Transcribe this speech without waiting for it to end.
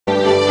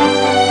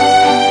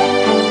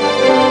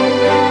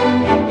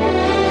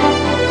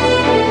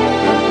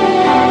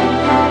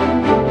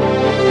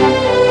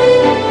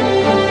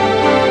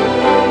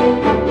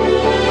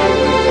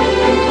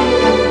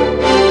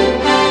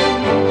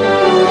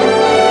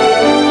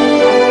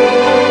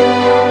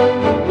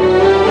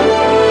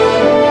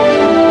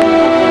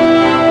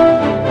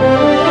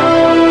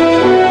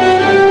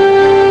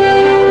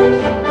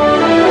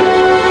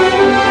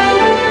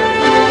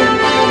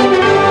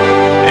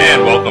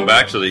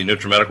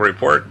Nutrimedical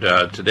Report.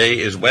 Today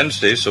is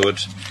Wednesday, so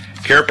it's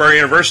Carrot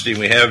University.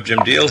 We have Jim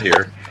Deal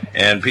here,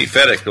 and Pete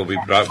Fedek will be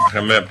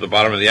coming up at the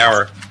bottom of the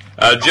hour.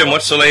 Jim,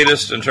 what's the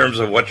latest in terms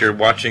of what you're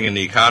watching in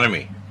the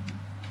economy?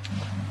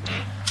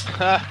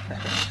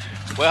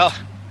 Well,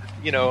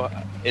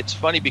 it's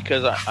funny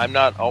because I'm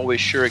not always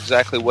sure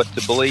exactly what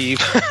to believe.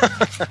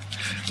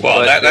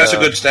 Well, that's a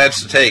good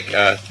stance to take.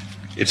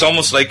 It's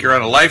almost like you're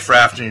on a life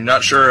raft and you're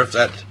not sure if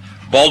that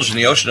bulge in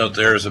the ocean out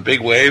there is a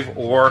big wave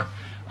or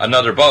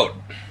another boat.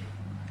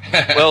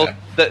 Well,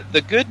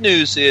 the good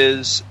news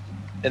is,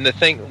 and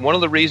one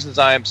of the reasons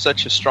I am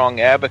such a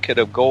strong advocate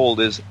of gold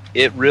is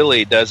it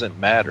really doesn't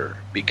matter,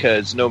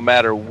 because no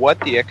matter what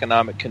the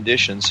economic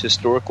conditions,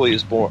 historically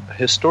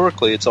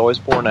it's always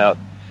borne out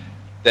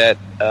that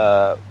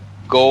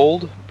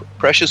gold,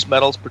 precious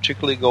metals,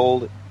 particularly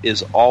gold,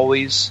 is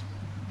always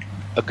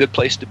a good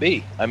place to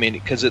be. I mean,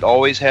 because it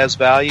always has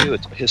value.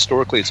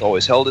 Historically, it's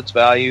always held its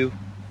value.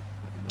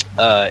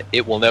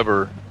 It will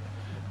never.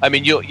 I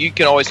mean, you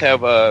can always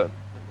have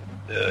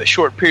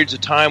short periods of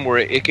time where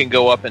it can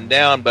go up and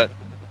down, but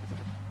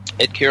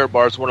at Carrot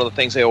Bars, one of the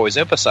things they always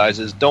emphasize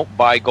is don't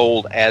buy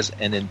gold as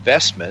an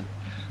investment.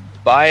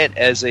 Buy it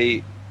as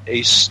a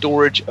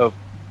storage of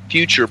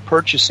future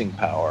purchasing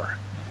power,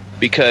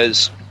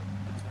 because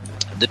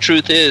the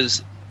truth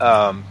is,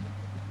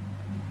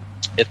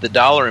 if the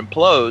dollar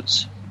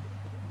implodes,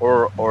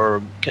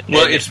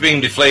 it's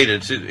being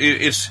deflated.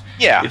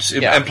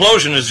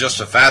 Implosion is just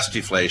a fast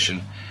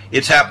deflation.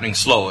 It's happening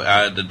slow.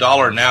 The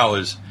dollar now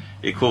is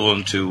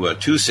equivalent to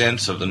 2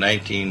 cents of the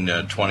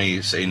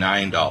 1920, say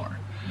 $9.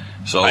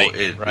 So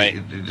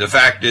the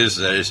fact is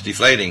that it's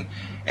deflating,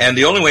 and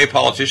the only way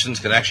politicians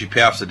can actually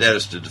pay off the debt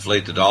is to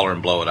deflate the dollar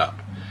and blow it up.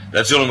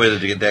 That's the only way that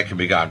the debt can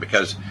be gone,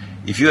 because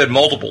if you had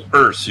multiple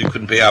Earths, you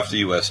couldn't pay off the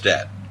U.S.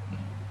 debt.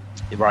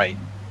 Right.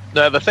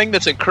 Now, the thing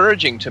that's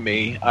encouraging to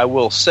me, I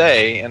will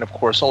say, and of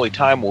course only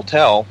time will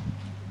tell,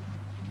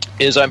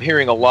 is I'm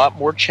hearing a lot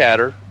more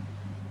chatter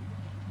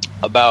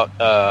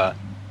about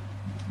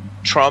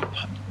Trump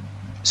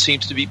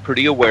seems to be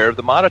pretty aware of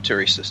the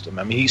monetary system.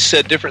 I mean, he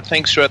said different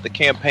things throughout the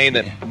campaign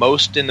that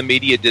most in the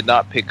media did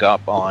not pick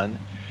up on.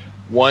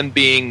 One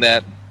being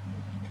that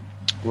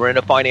we're in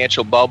a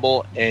financial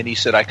bubble, and he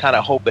said, I kind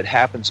of hope it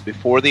happens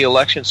before the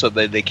election so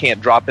that they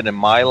can't drop it in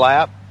my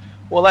lap.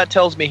 Well, that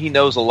tells me he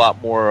knows a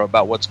lot more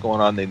about what's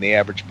going on than the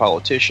average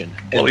politician.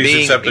 Well,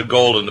 he's accepted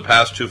gold in the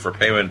past, too, for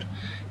payment,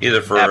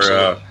 either for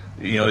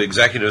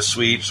executive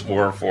suites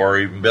or for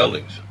even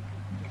buildings.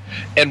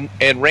 And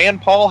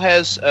Rand Paul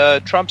has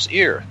Trump's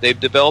ear. They've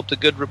developed a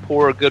good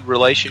rapport, a good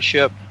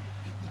relationship,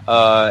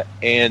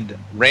 and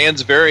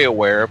Rand's very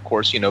aware, of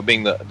course,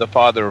 being the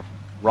father of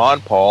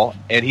Ron Paul,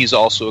 and he's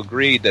also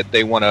agreed that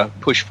they want to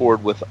push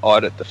forward with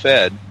audit the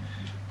Fed.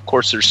 Of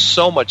course, there's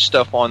so much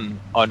stuff on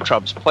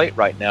Trump's plate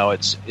right now.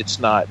 It's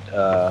not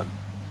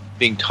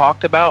being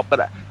talked about,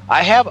 but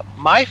I have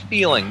my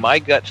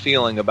gut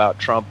feeling about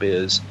Trump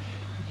is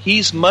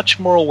he's much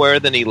more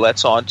aware than he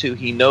lets on to.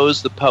 He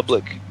knows the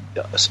public.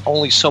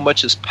 Only so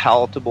much is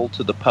palatable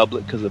to the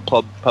public because the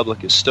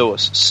public is still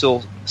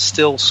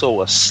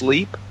so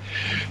asleep.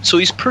 So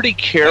he's pretty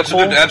careful.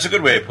 That's a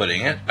good way of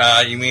putting it.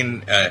 You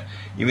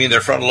mean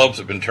their frontal lobes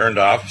have been turned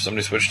off?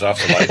 Somebody switched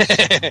off the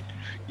lights.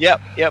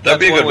 Yep. That'd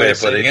be a good way of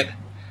putting it.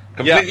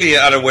 Completely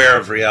unaware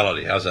of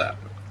reality. How's that?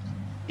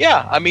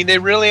 Yeah, I mean, they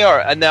really are.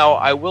 And now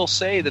I will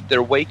say that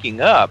they're waking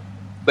up,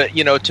 but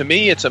to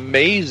me, it's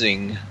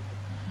amazing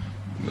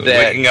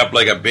that waking up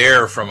like a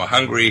bear from a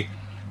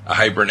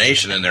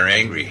hibernation, and they're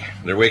angry.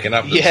 They're waking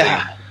up and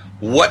saying,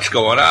 what's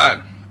going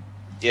on?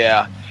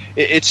 Yeah.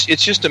 It's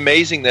just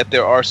amazing that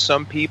there are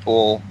some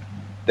people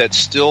that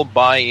still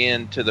buy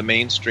into the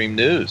mainstream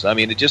news. I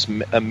mean, it just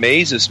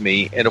amazes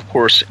me. And of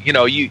course, I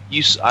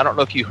don't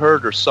know if you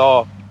heard or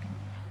saw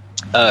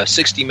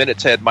 60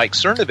 Minutes had Mike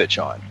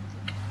Cernovich on,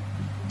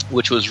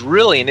 which was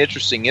really an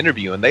interesting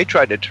interview, and they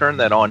tried to turn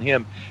that on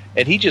him,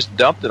 and he just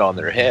dumped it on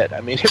their head.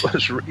 I mean, it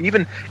was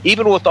even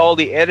with all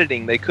the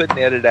editing, they couldn't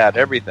edit out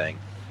everything.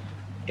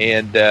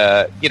 And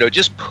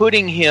just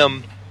putting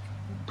him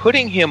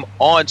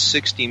on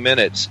 60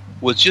 Minutes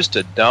was just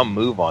a dumb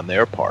move on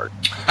their part.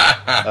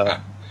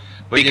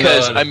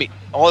 Because I mean,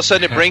 all of a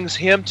sudden it brings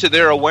him to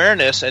their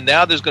awareness, and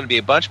now there's going to be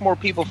a bunch more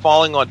people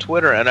following on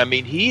Twitter. And I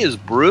mean, he is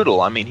brutal.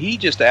 I mean, he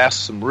just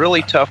asks some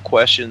really tough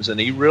questions, and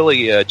he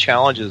really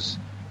challenges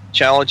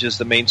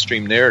the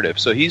mainstream narrative.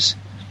 So he's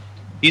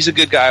a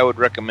good guy I would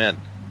recommend.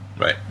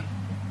 Right.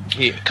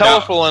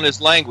 Colorful in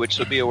his language,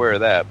 so be aware of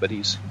that. But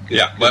he's good.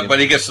 Yeah, but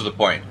he gets to the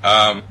point.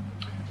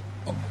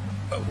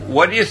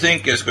 What do you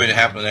think is going to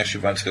happen in the next few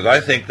months? Because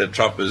I think that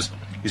Trump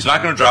he's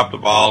not going to drop the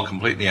ball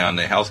completely on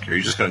the health care.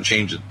 He's just going to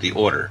change the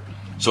order.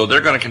 So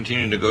they're going to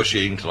continue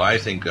negotiating until I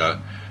think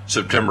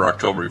September,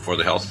 October before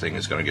the health thing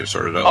is going to get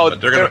sorted out. But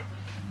they're going to.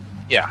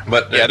 Yeah,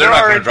 but they're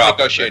not going to drop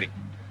negotiating.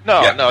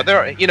 No.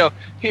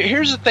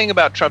 Here's the thing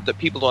about Trump that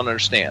people don't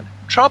understand.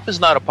 Trump is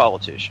not a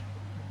politician.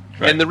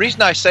 Right. And the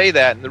reason I say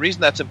that, and the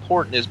reason that's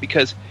important, is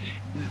because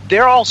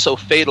they're all so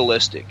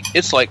fatalistic.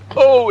 It's like,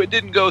 oh, it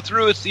didn't go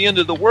through. It's the end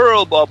of the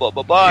world. Blah blah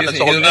blah blah. He's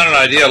not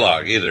an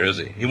ideologue either, is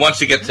he? He wants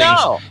to get things.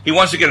 No. He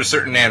wants to get a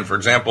certain end. For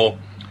example,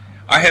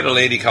 I had a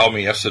lady call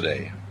me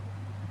yesterday.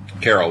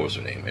 Carol was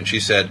her name, and she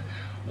said,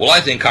 "Well, I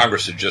think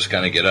Congress should just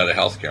kind of get out of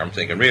health care." I'm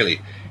thinking,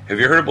 really? Have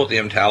you heard about the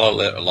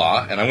EMTALA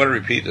law? And I'm going to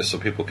repeat this so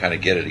people kind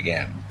of get it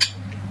again.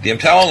 The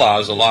EMTALA law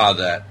is a law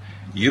that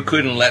you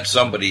couldn't let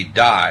somebody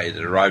die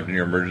that arrived in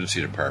your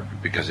emergency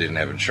department because they didn't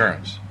have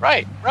insurance.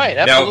 Right,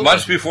 absolutely. Now,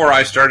 months before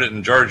I started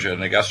in Georgia,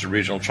 in Augusta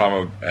Regional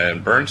Trauma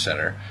and Burn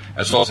Center,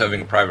 as well as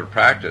having a private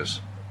practice,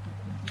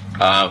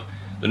 the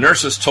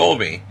nurses told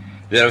me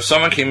that if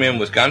someone came in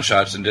with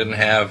gunshots and didn't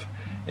have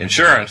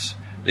insurance,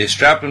 they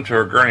strapped them to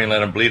a gurney and let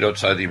them bleed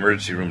outside the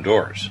emergency room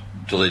doors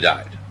until they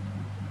died.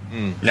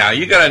 Now,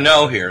 you got to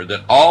know here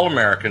that all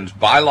Americans,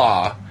 by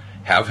law,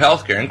 have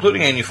health care,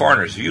 including any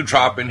foreigners. If you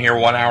drop in here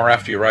 1 hour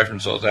after you arrive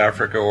from South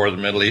Africa or the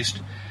Middle East,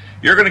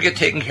 you're going to get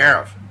taken care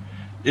of.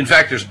 In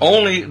fact, this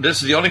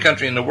is the only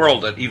country in the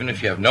world that even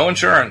if you have no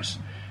insurance,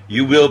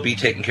 you will be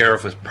taken care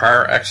of with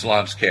par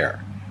excellence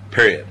care,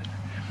 period.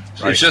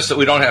 So It's just that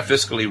we don't have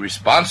fiscally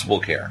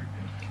responsible care.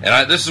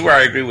 And this is where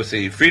I agree with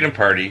the Freedom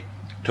Party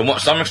to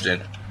some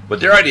extent. But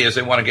their idea is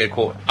they want to get,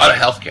 quote, out of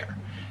health care.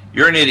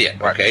 You're an idiot,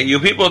 okay?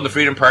 You people in the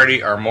Freedom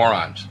Party are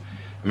morons.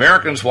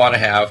 Americans want to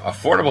have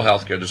affordable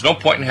health care. There's no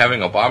point in having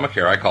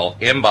Obamacare. I call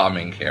it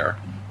embalming care.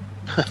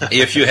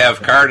 If you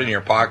have card in your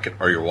pocket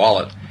or your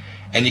wallet,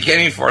 and you can't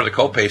even afford the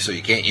copay, so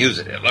you can't use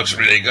it. It looks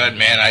really good,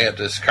 man. I have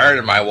this card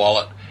in my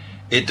wallet.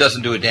 It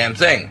doesn't do a damn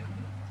thing.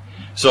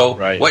 So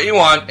what you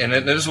want, and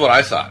this is what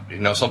I thought,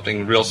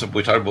 something real simple.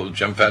 We talked about with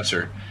Jim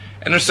Fetzer,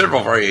 and there's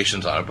several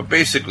variations on it, but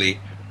basically,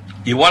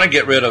 you want to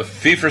get rid of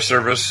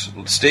fee-for-service,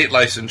 state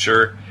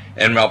licensure,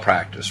 and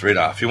malpractice right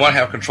off. You want to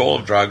have control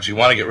of drugs. You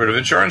want to get rid of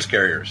insurance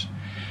carriers.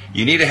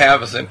 You need to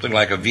have something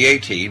like a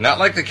VAT, not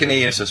like the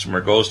Canadian system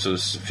where it goes to the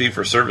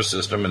fee-for-service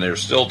system and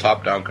there's still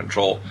top-down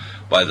control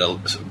by the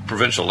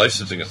provincial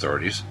licensing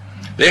authorities.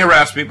 They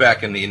harassed me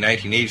back in the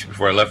 1980s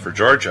before I left for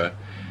Georgia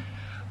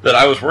that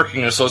I was working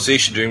in an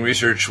association doing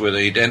research with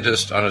a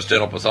dentist on his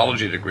dental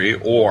pathology degree,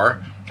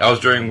 or I was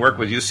doing work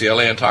with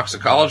UCLA in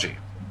toxicology.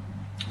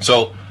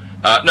 So,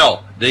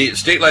 no, the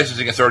state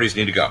licensing authorities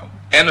need to go.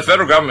 And the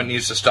federal government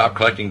needs to stop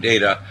collecting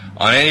data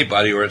on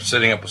anybody or it's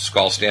setting up what's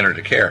called standard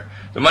of care.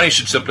 The money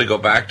should simply go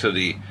back to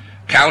the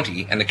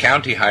county, and the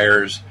county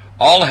hires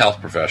all the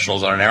health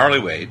professionals on an hourly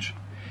wage,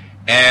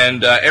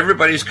 and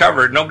everybody's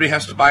covered. Nobody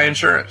has to buy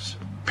insurance,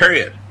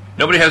 period.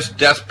 Nobody has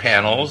death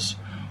panels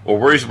or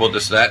worries about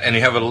this or that, and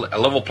you have a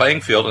level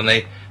playing field,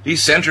 and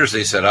these centers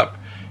they set up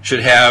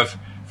should have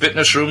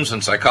fitness rooms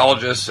and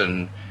psychologists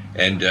and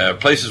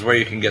places where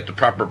you can get the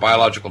proper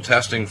biological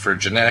testing for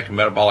genetic and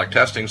metabolic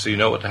testing so you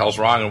know what the hell's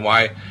wrong and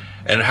why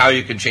and how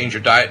you can change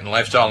your diet and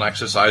lifestyle and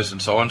exercise and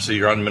so on so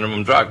you're on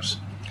minimum drugs.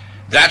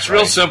 That's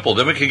real simple.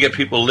 Then we can get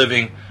people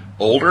living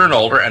older and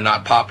older and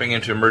not popping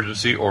into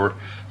emergency or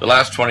the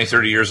last 20,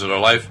 30 years of their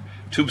life,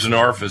 tubes and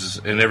orifices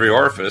in every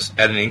orifice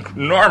at an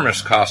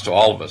enormous cost to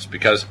all of us.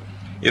 Because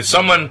if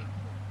someone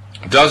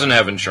doesn't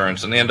have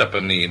insurance and they end up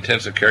in the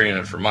intensive care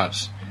unit for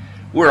months,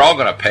 we're all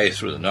going to pay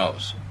through the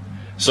nose.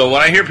 So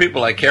when I hear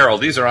people like Carol,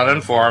 these are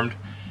uninformed,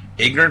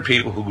 ignorant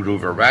people who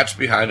drove a rat's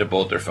behind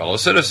about their fellow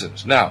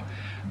citizens. Now,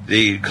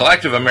 the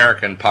collective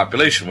American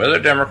population, whether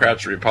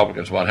Democrats or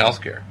Republicans, want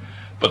health care.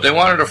 But they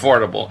want it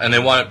affordable, and they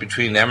want it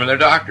between them and their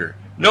doctor.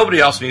 Nobody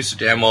else needs to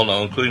damn well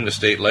know, including the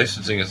state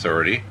licensing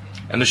authority,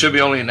 and there should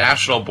be only a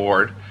national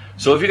board.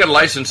 So if you got a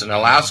license in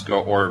Alaska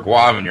or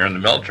Guam and you're in the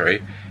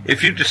military,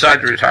 if you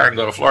decide to retire and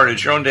go to Florida,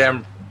 it's your own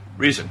damn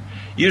reason.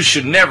 You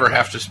should never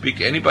have to speak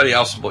to anybody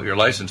else about your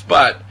license,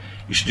 but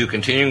you should do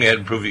continuing ed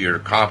and prove that you're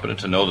competent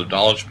to know the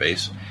knowledge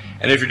base.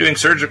 And if you're doing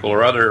surgical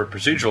or other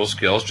procedural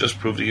skills, just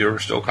prove that you're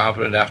still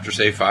competent after,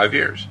 say, 5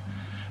 years,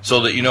 so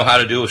that you know how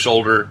to do a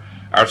shoulder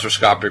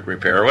arthroscopic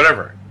repair or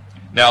whatever.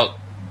 Now,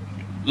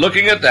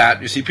 looking at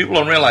that, you see, people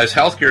don't realize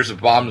healthcare is a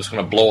bomb that's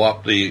going to blow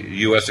up the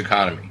U.S.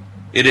 economy.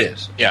 It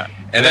is. Yeah,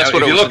 and that's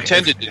what it was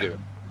intended to do.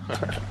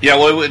 Yeah,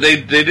 well,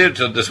 they did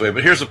it this way,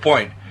 but here's the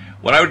point.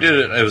 When I did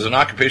it, I was an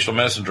occupational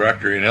medicine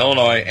director in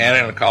Illinois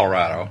and in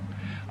Colorado.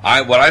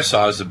 What I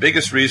saw is the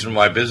biggest reason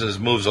why business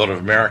moves out of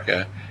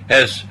America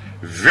has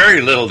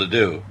very little to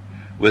do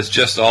with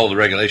just all the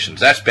regulations.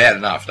 That's bad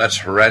enough. That's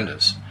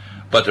horrendous.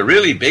 But the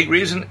really big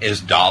reason is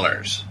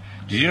dollars.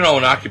 Do you know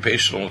an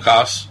occupational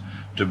cost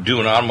to do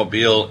an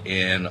automobile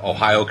in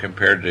Ohio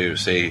compared to,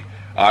 say,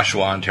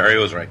 Oshawa,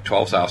 Ontario is like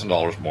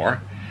 $12,000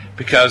 more?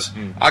 Because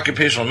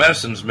occupational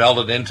medicine's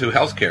melded into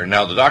healthcare.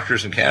 Now, the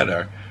doctors in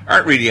Canada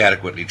aren't really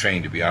adequately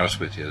trained, to be honest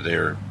with you.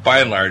 They're, by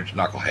and large,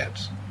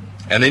 knuckleheads.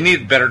 And they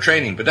need better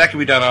training, but that can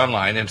be done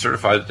online and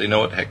certified that they know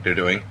what the heck they're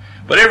doing.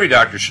 But every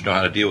doctor should know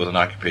how to deal with an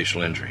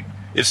occupational injury.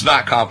 It's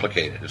not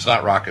complicated. It's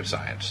not rocket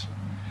science.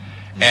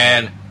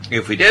 And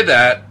if we did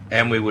that,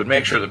 and we would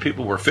make sure that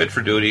people were fit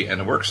for duty and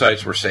the work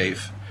sites were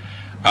safe,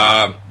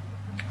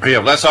 we'd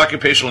have less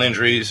occupational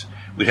injuries,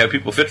 we'd have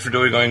people fit for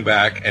duty going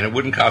back, and it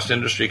wouldn't cost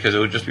industry because it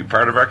would just be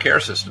part of our care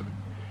system.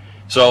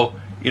 So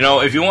You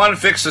know, if you want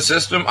to fix the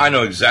system, I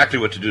know exactly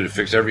what to do to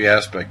fix every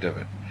aspect of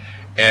it.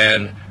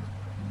 And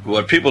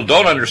what people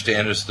don't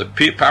understand is the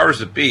powers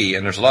that be,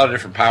 and there's a lot of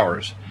different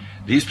powers.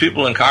 These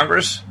people in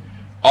Congress,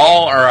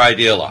 all are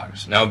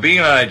ideologues. Now, being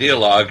an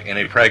ideologue in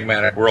a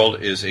pragmatic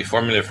world is a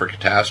formula for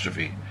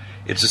catastrophe.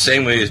 It's the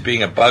same way as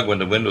being a bug when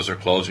the windows are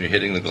closed and you're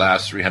hitting the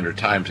glass 300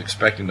 times,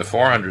 expecting the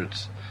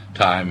 400th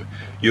time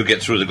you'll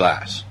get through the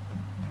glass.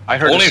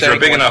 Only if you're a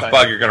big enough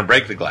bug, you're going to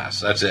break the glass.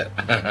 That's it.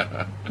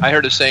 I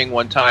heard a saying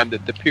one time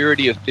that the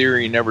purity of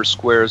theory never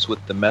squares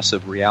with the mess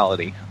of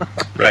reality.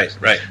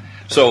 Right.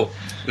 So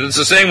it's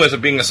the same with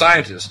being a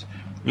scientist.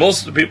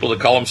 Most of the people that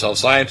call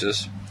themselves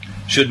scientists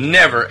should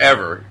never,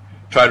 ever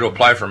try to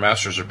apply for a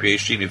master's or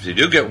PhD. And if they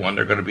do get one,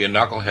 they're going to be a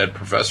knucklehead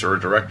professor or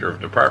director of a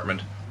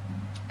department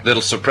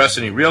that'll suppress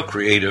any real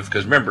creative,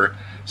 because remember,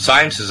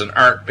 science is an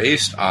art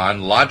based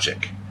on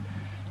logic.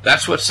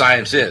 That's what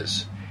science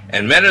is.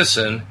 And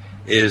medicine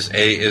is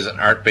an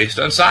art based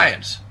on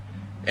science.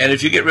 And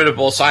if you get rid of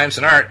both science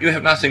and art, you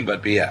have nothing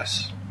but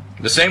BS.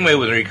 The same way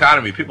with our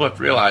economy, people have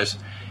to realize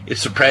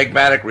it's the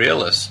pragmatic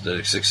realists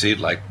that succeed,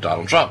 like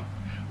Donald Trump,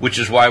 which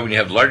is why when you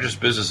have the largest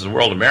business in the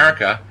world,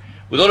 America,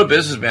 without a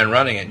businessman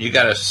running it, you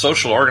got a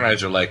social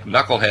organizer like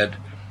knucklehead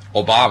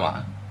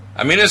Obama.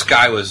 I mean, this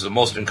guy was the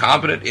most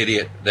incompetent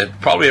idiot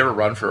that probably ever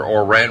run for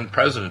or ran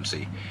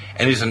presidency.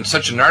 And he's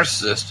such a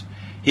narcissist,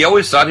 he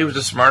always thought he was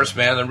the smartest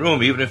man in the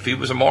room, even if he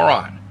was a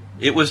moron.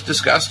 It was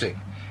disgusting.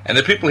 And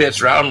the people he had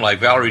surrounded him, like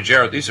Valerie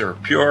Jarrett, these are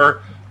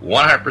pure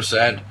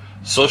 100%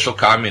 social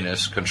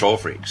communist control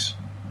freaks.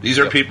 These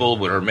are people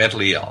who are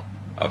mentally ill,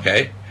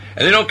 okay?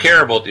 And they don't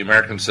care about the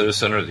American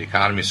citizen or the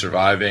economy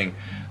surviving.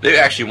 They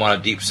actually want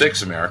a deep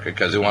six America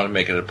because they want to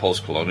make it a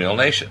post-colonial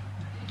nation.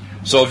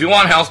 So if you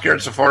want health care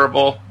that's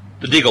affordable,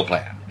 the Deagle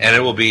Plan. And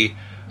it will be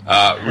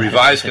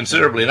revised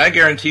considerably. And I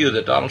guarantee you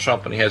that Donald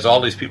Trump, when he has all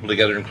these people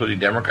together, including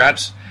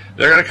Democrats,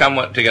 they're going to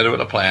come together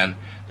with a plan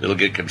that'll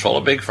get control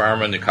of Big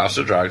Pharma and the cost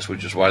of drugs,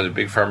 which is why the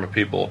Big Pharma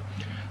people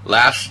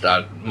last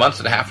month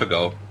and a half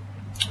ago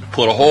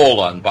put a hold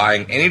on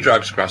buying any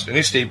drugs across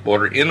any state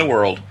border in the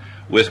world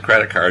with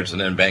credit cards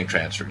and then bank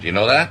transfer. Do you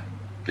know that?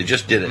 They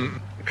just did it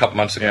a couple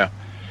months ago.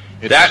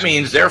 Yeah. That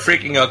means they're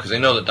freaking out because they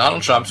know that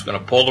Donald Trump's going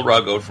to pull the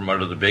rug out from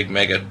under the big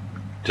mega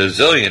to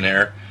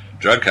zillionaire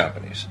drug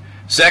companies.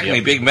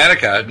 Secondly, Big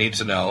Medica needs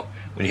to know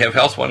when you have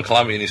Health One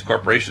Columbia and these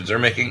corporations, they're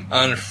making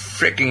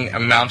unfreaking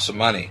amounts of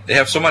money. They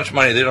have so much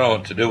money they don't know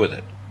what to do with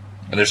it.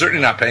 And they're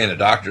certainly not paying the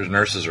doctors,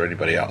 nurses, or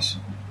anybody else.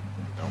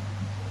 No.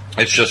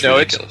 It's just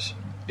ridiculous.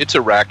 It's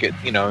a racket,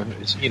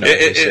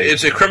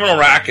 It's a criminal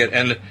racket,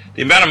 and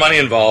the amount of money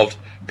involved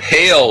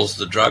pales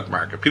the drug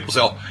market. People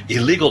say,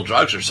 illegal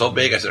drugs are so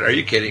big. I said, are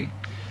you kidding?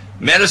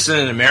 Medicine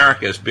in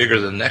America is bigger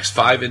than the next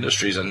 5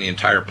 industries on the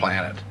entire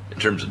planet in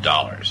terms of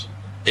dollars.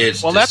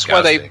 It's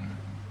disgusting.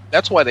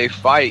 That's why they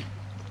fight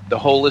the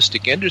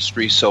holistic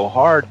industry so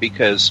hard,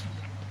 because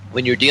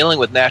when you're dealing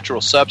with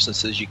natural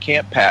substances, you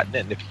can't patent it,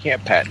 and if you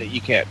can't patent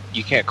it,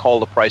 you can't call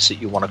the price that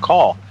you want to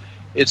call.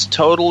 It's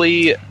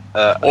totally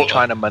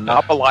trying to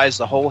monopolize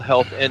the whole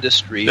health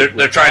industry.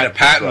 They're trying to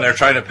patent. They're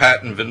trying to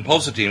patent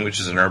vinpocetine, which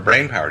is in our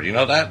brain power. Do you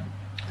know that?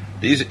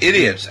 These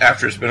idiots,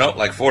 after it's been out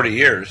like 40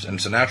 years and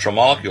it's a natural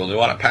molecule, they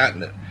want to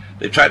patent it.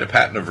 They tried to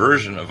patent a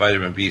version of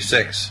vitamin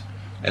B6,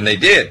 and they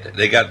did.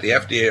 They got the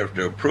FDA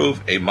to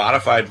approve a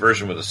modified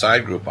version with a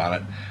side group on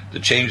it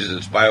that changes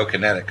its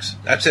biokinetics.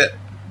 That's it.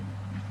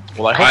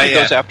 Well, I hope it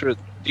goes after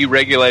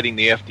deregulating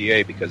the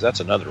FDA, because that's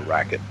another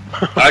racket.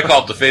 I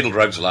call it the fatal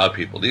drugs allowed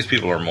people. These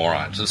people are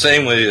morons. The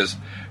same way as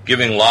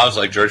giving laws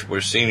like George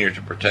Bush Sr.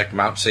 to protect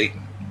Mount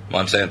Satan,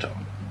 Monsanto.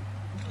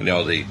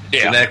 The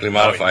genetically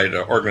modified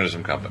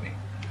organism company.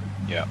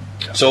 Yeah.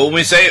 So when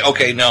we say,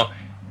 okay, now,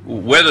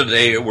 whether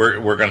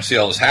we're going to see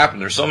all this happen,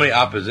 there's so many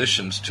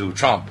oppositions to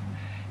Trump.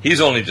 He's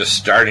only just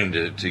starting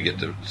to get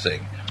the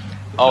thing.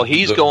 Oh,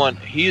 he's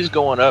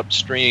going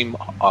upstream.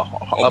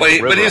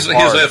 But he's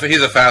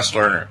a fast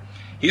learner.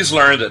 He's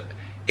learned that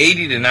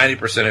 80 to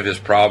 90% of his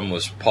problem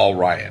was Paul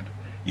Ryan.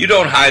 You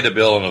don't hide a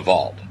bill in a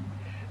vault.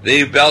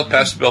 They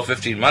passed a bill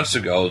 15 months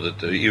ago that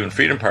the even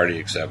Freedom Party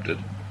accepted,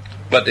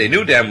 but they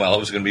knew damn well it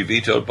was going to be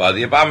vetoed by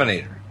the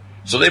Abominator.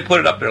 So they put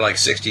it up there like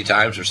 60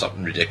 times or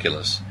something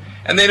ridiculous.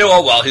 And they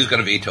know, he's going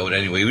to veto it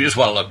anyway. We just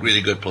want to look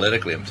really good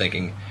politically. I'm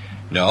thinking,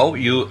 no,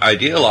 you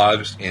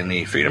ideologues in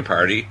the Freedom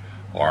Party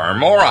are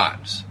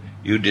morons.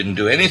 You didn't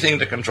do anything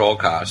to control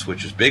costs,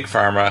 which is big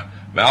pharma,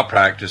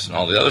 malpractice, and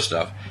all the other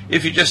stuff.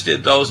 If you just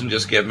did those and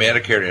just gave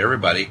Medicare to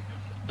everybody,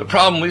 the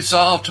problem we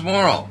solve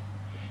tomorrow.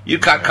 You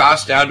cut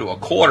costs down to a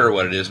quarter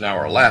what it is now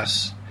or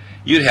less.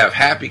 You'd have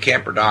happy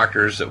camper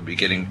doctors that would be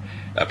getting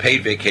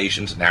paid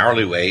vacations, an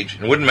hourly wage.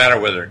 It wouldn't matter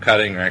whether they're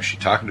cutting or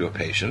actually talking to a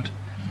patient.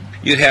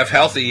 You'd have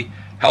healthy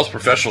health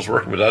professionals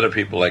working with other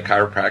people like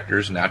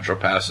chiropractors,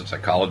 naturopaths, and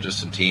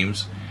psychologists and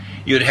teams.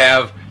 You'd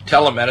have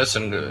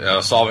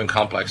telemedicine solving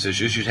complex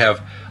issues. You'd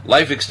have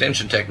life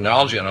extension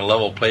technology on a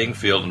level playing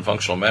field in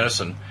functional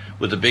medicine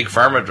with the big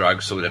pharma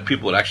drugs, so that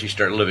people would actually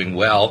start living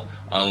well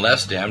on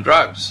less damn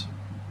drugs.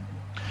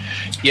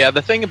 Yeah,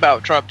 the thing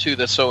about Trump, too,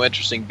 that's so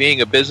interesting,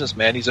 being a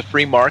businessman, he's a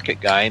free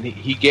market guy, and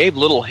he gave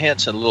little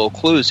hints and little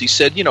clues. He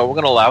said, we're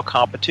going to allow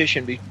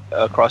competition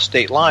across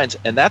state lines,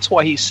 and that's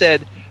why he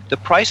said the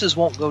prices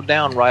won't go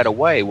down right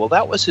away. Well,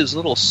 that was his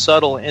little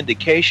subtle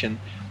indication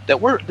that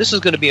this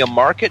is going to be a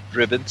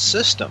market-driven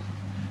system.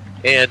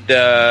 And,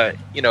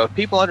 if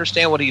people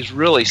understand what he's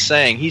really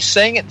saying, he's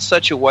saying it in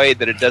such a way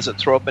that it doesn't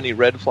throw up any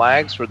red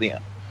flags for the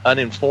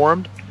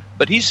uninformed,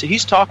 but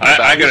he's talking about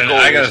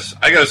I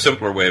got a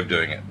simpler way of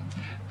doing it.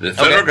 The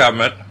federal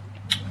government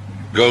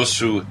goes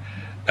through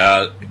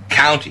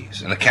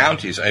counties, and the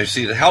counties, I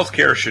see the health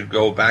care should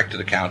go back to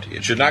the county.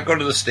 It should not go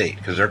to the state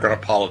because they're going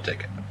to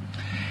politic it.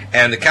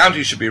 And the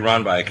county should be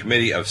run by a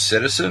committee of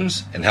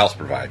citizens and health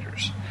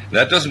providers. And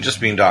that doesn't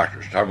just mean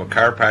doctors. We're talking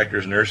about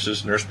chiropractors,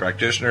 nurses, nurse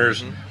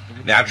practitioners,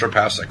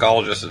 naturopaths,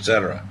 psychologists,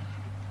 etc.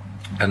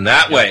 And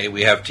that way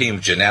we have team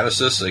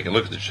geneticists so they can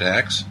look at the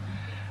genetics.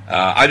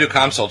 I do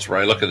consults where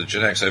I look at the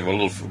genetics. I have a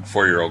little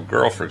 4-year-old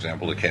girl, for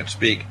example, that can't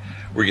speak.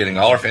 We're getting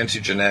all our fancy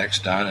genetics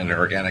done and their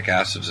organic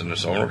acids and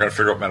so on. We're going to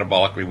figure out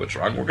metabolically what's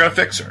wrong. We're going to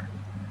fix her.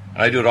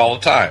 And I do it all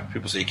the time.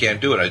 People say you can't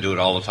do it. I do it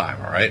all the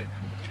time, all right?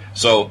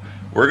 So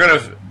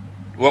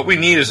what we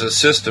need is a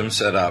system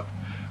set up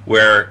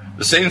where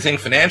the same thing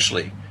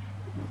financially.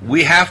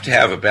 We have to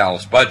have a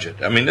balanced budget.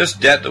 I mean, this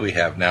debt that we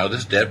have now,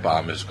 this debt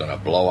bomb is going to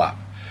blow up.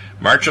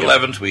 March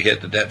 11th, we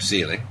hit the debt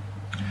ceiling.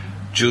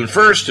 June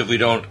 1st, if we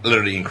don't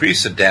literally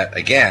increase the debt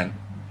again,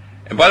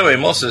 and by the way,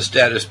 most of this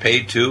debt is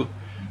paid to,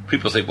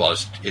 people think, well,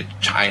 it's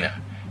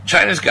China.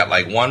 China's got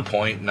like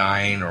 1.9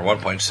 or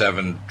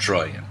 1.7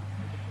 trillion.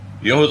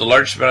 You know who the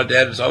largest amount of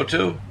debt is owed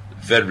to?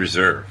 Fed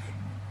Reserve.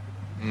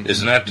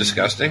 Isn't that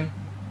disgusting?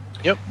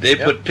 Yep. They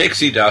put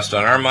pixie dust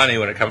on our money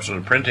when it comes from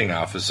the printing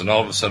office, and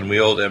all of a sudden we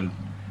owe them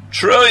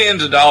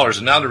trillions of dollars,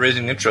 and now they're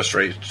raising interest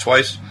rates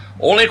twice,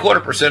 only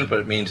 0.25%, but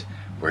it means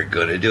we're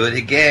going to do it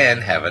again.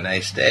 Have a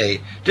nice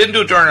day. Didn't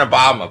do it during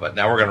Obama, but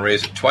now we're going to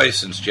raise it twice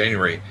since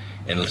January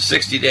in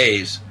 60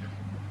 days,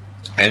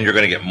 and you're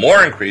going to get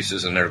more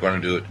increases, and they're going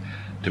to do it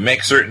to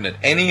make certain that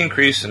any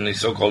increase in the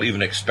so-called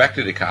even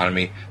expected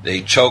economy,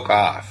 they choke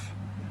off.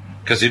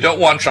 Because they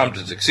don't want Trump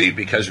to succeed,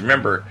 because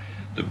remember,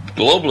 the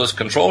globalist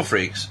control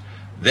freaks,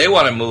 they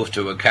want to move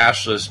to a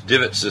cashless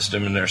divot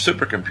system in their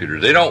supercomputer.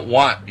 They don't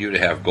want you to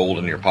have gold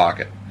in your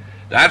pocket.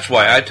 That's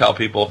why I tell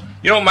people,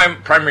 what my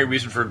primary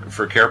reason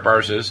for care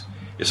bars is?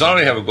 It's not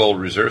only to have a gold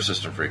reserve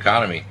system for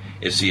economy,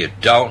 it's so you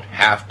don't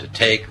have to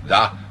take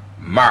the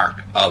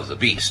mark of the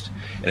beast.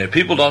 And if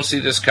people don't see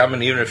this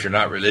coming, even if you're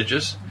not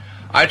religious,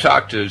 I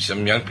talked to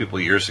some young people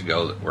years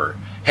ago that were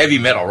heavy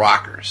metal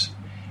rockers,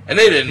 and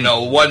they didn't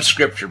know one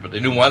scripture, but they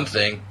knew one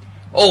thing.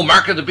 Oh,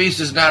 Mark of the Beast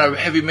is not a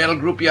heavy metal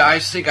group. Yeah, I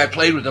think I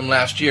played with them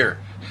last year.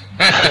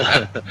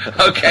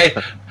 Okay,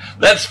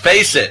 let's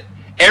face it.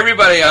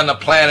 Everybody on the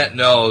planet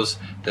knows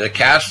that a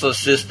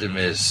cashless system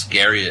is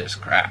scary as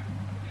crap.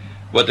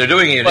 What they're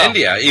doing in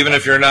India, even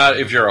if you're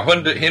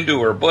a Hindu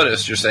or a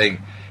Buddhist, you're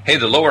saying, hey,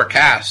 the lower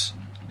castes,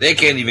 they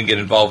can't even get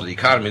involved with the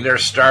economy. They're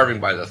starving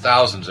by the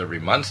thousands every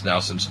month now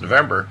since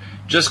November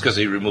just because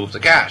they removed the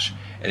cash.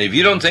 And if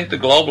you don't think the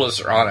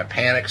globalists are on a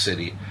panic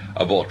city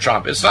about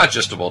Trump, it's not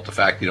just about the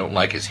fact you don't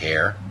like his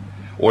hair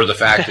or the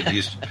fact that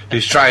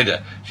he's trying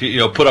to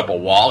put up a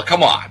wall.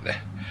 Come on.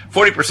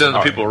 40% of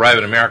the people who arrive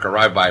in America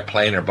arrive by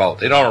plane or boat.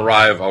 They don't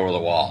arrive over the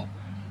wall.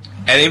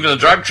 And even the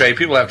drug trade,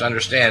 people have to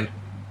understand,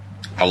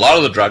 a lot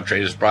of the drug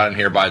trade is brought in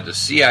here by the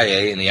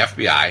CIA and the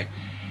FBI,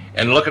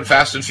 and look at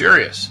Fast and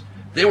Furious.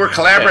 They were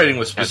collaborating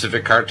with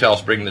specific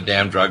cartels bringing the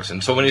damn drugs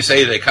in. So when you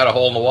say they cut a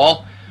hole in the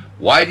wall,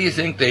 why do you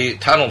think the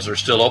tunnels are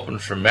still open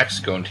from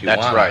Mexico and Tijuana?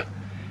 That's right.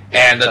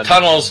 And the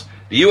tunnels,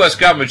 the U.S.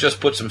 government just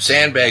put some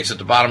sandbags at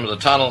the bottom of the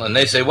tunnel, and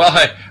they say, well,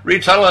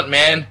 retunnel it,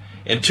 man.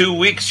 In 2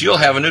 weeks, you'll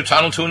have a new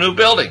tunnel to a new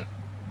building.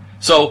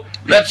 So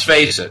let's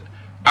face it,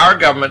 our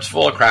government's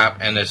full of crap,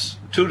 and this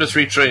 $2 to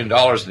 $3 trillion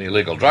in the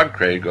illegal drug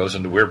trade goes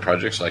into weird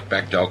projects like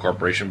Bechtel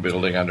Corporation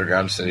building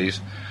underground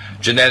cities,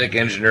 genetic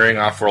engineering,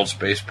 off-world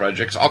space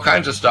projects, all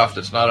kinds of stuff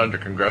that's not under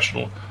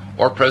congressional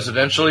or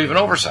presidential even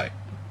oversight.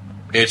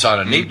 It's on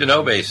a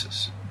need-to-know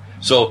basis.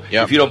 So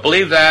if you don't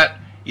believe that,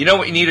 you know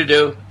what you need to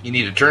do? You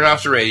need to turn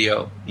off the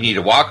radio, you need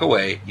to walk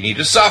away, you need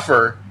to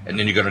suffer, and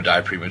then you're going to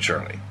die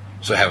prematurely.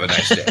 So have a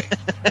nice day.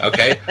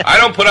 Okay? I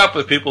don't put up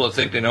with people that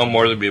think they know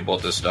more than me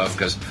about this stuff,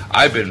 because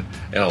I've been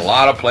in a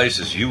lot of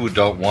places you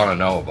don't want to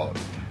know about,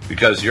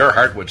 because your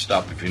heart would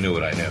stop if you knew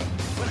what I knew.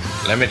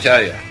 Let me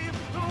tell you.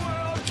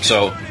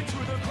 So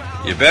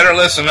you better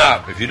listen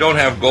up. If you don't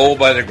have gold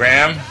by the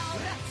gram,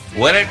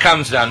 when it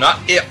comes down, not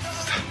if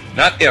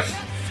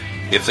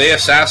they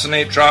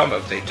assassinate Trump,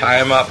 if they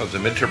tie him up, if the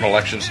midterm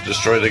elections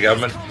destroy the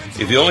government,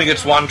 if he only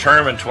gets one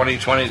term in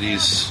 2020,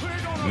 these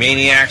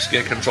maniacs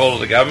get control of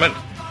the government,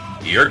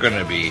 you're going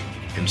to be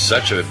in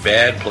such a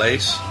bad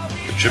place,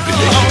 the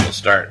tribulation will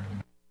start.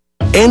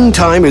 End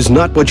time is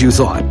not what you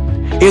thought.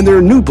 In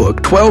their new book,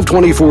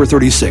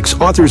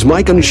 122436, authors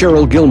Mike and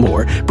Cheryl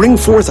Gilmore bring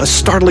forth a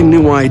startling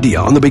new idea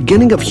on the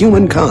beginning of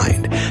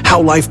humankind, how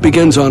life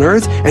begins on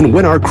Earth and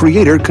when our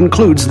Creator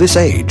concludes this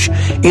age.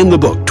 In the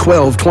book,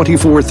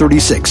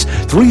 122436,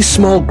 three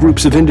small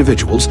groups of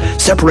individuals,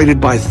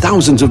 separated by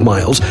thousands of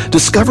miles,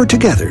 discover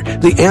together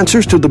the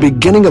answers to the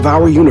beginning of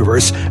our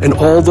universe and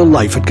all the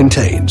life it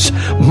contains.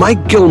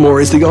 Mike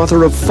Gilmore is the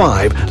author of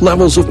 5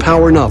 Levels of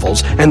Power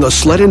novels and the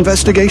Sled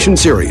Investigation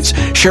series.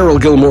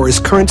 Cheryl Gilmore is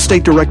current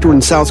state director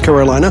in South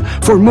Carolina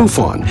for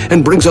MUFON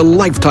and brings a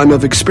lifetime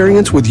of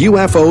experience with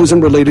UFOs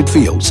and related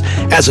fields.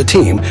 As a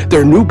team,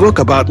 their new book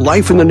about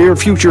life in the near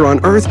future on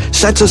Earth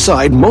sets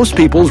aside most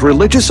people's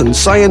religious and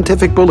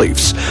scientific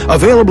beliefs.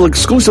 Available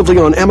exclusively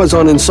on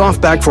Amazon in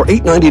softback for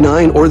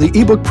 $8.99 or the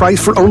ebook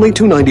price for only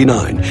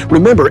 $2.99.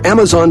 Remember,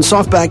 Amazon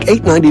softback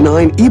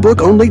 $8.99,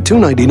 ebook only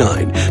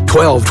 $2.99.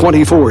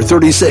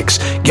 122436.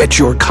 Get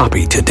your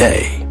copy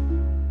today.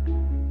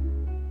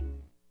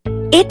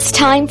 It's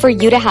time for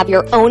you to have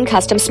your own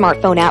custom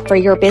smartphone app for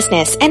your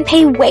business and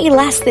pay way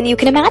less than you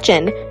can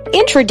imagine.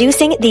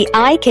 Introducing the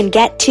I Can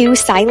Get To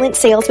Silent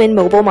Salesman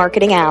mobile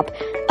marketing app,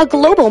 a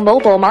global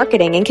mobile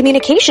marketing and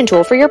communication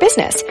tool for your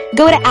business.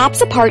 Go to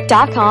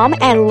appsapart.com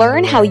and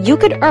learn how you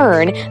could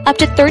earn up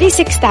to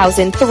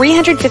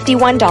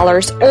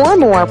 $36,351 or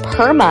more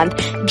per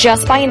month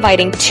just by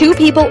inviting 2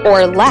 people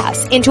or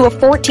less into a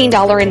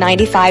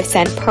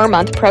 $14.95 per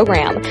month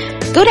program.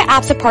 Go to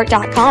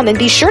appsapart.com and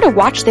be sure to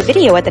watch the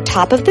video at the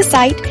top of the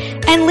site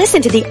and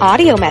listen to the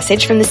audio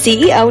message from the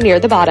CEO near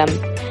the bottom.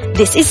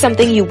 This is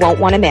something you won't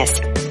want to miss.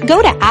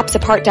 Go to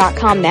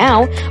appsapart.com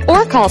now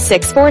or call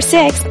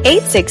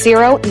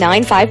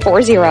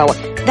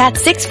 646-860-9540.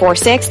 That's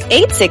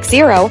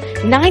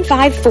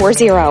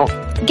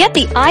 646-860-9540. Get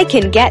the I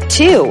Can Get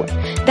To.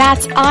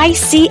 That's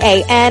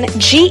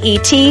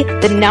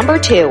ICANGET, the number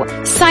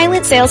 2,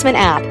 Silent Salesman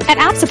app at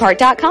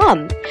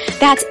appsapart.com.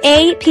 That's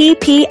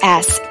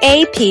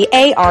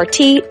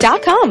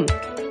APPSAPART.com.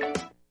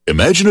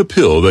 Imagine a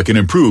pill that can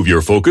improve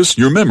your focus,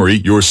 your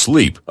memory, your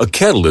sleep, a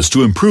catalyst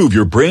to improve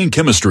your brain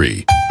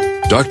chemistry.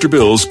 Dr.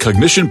 Bill's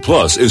Cognition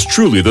Plus is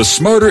truly the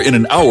smarter in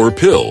an hour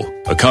pill.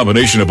 A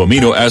combination of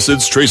amino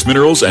acids, trace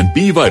minerals, and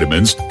B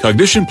vitamins,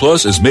 Cognition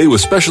Plus is made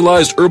with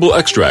specialized herbal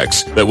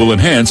extracts that will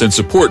enhance and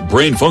support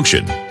brain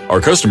function. Our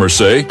customers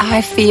say,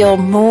 I feel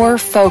more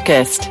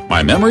focused.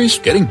 My memory's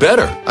getting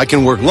better. I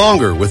can work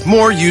longer with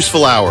more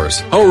useful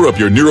hours. Power up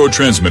your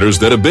neurotransmitters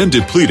that have been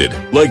depleted,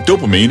 like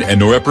dopamine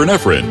and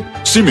norepinephrine.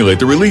 Stimulate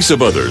the release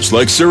of others,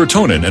 like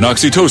serotonin and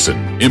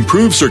oxytocin.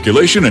 Improve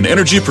circulation and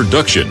energy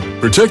production.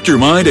 Protect your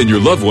mind and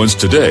your loved ones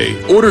today.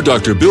 Order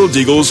Dr. Bill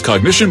Deagle's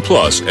Cognition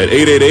Plus at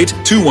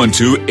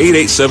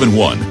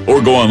 888-212-8871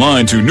 or go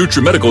online to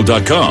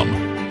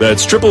Nutrimedical.com.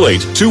 That's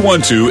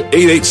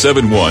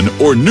 888-212-8871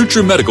 or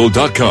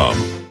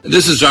Nutrimedical.com.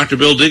 This is Dr.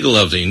 Bill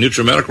Deagle of the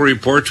Nutrimedical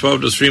Report,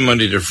 12 to 3,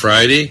 Monday to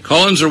Friday.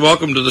 Call-ins are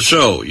welcome to the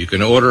show. You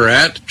can order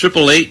at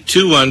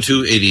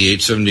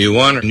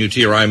 888-212-8871 or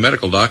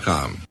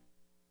NutriMedical.com.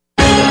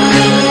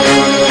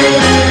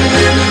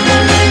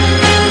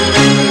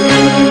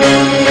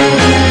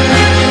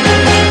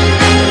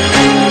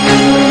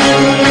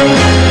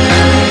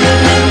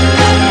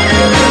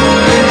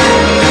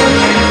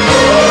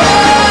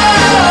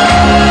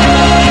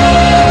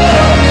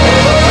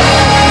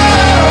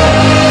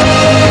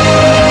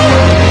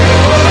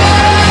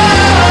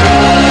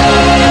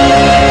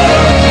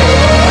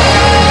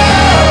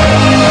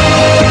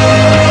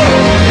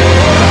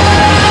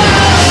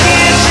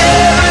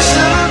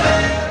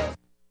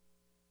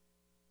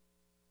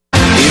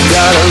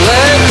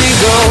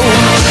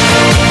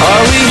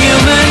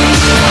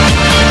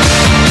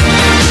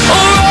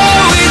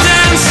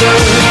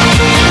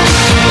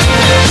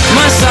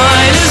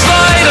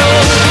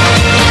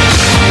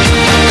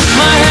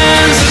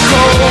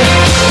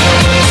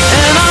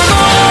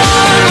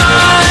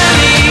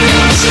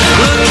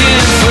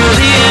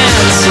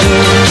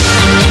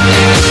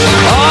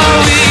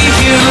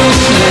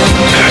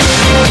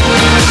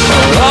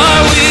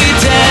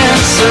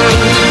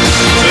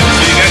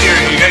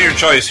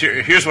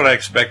 Here's what I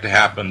expect to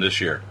happen this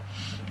year.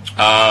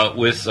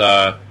 With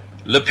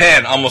Le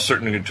Pen almost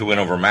certain to win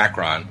over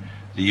Macron,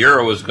 the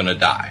euro is going to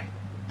die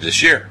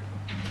this year.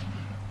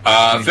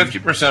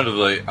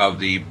 50% of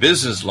the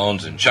business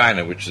loans in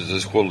China, which is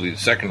the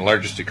second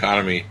largest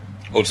economy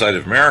outside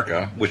of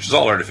America, which is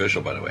all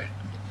artificial, by the way.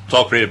 It's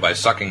all created by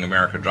sucking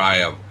America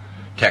dry of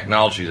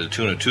technology to the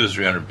tune of $200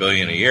 to $300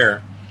 billion a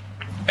year,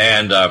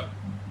 and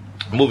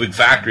moving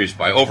factories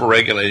by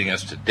over-regulating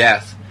us to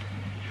death.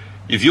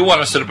 If you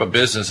want to set up a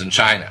business in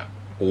China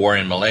or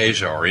in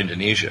Malaysia or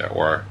Indonesia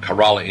or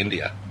Kerala,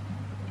 India,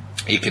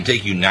 it can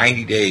take you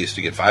 90 days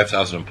to get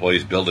 5,000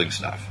 employees building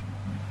stuff.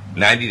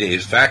 90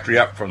 days, factory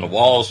up from the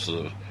walls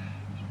to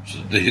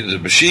the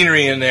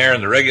machinery in there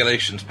and the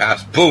regulations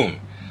passed,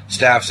 boom,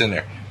 staff's in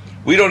there.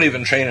 We don't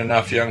even train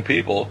enough young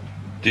people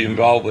to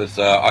involve with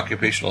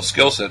occupational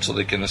skill sets so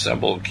they can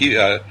assemble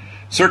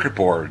circuit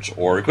boards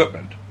or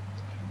equipment.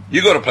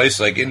 You go to places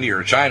like India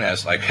or China,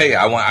 it's like, hey,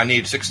 I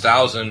need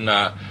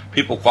 6,000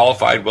 people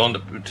qualified,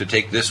 willing to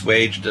take this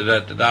wage,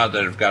 that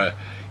have got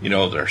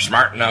they're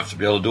smart enough to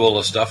be able to do all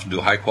this stuff and do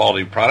a high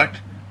quality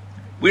product.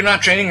 We're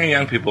not training our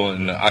young people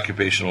in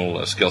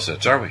occupational skill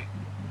sets, are we?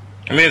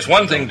 I mean, it's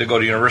one thing to go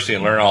to university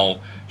and learn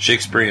all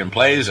Shakespearean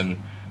plays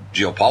and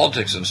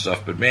geopolitics and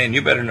stuff, but man,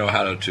 you better know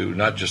how to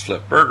not just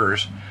flip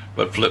burgers,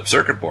 but flip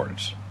circuit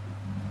boards,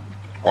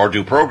 or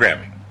do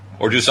programming,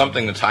 or do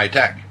something that's high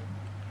tech.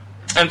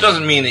 And it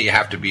doesn't mean that you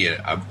have to be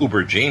an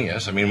uber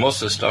genius. I mean,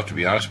 most of this stuff, to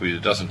be honest with you,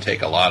 it doesn't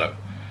take a lot of,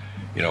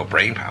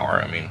 brain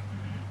power. I mean,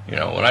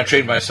 when I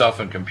trained myself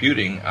in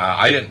computing,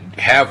 I didn't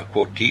have a,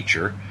 quote,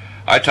 teacher.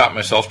 I taught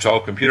myself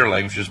 12 computer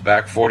languages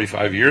back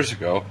 45 years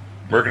ago,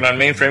 working on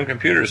mainframe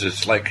computers.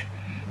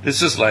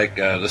 This is like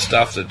the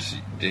stuff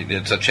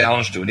it's a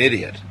challenge to an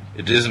idiot.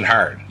 It isn't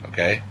hard,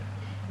 okay?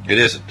 It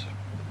isn't.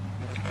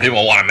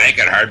 People want to make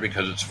it hard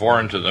because it's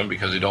foreign to them,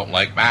 because they don't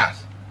like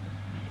math.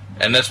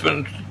 And that's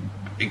been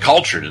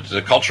cultured. It's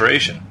a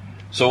culturation.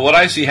 So what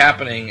I see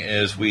happening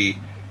is we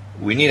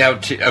need to have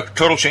a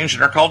total change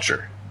in our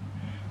culture.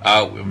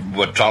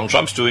 What Donald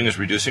Trump's doing is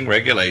reducing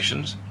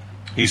regulations.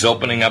 He's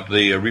opening up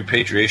the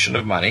repatriation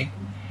of money.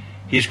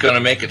 He's going to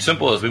make it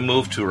simple as we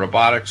move to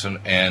robotics and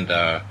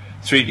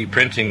 3D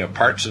printing of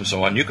parts and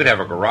so on. You could have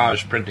a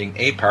garage printing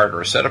a part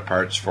or a set of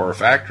parts for a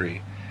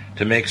factory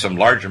to make some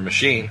larger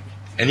machine,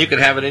 and you could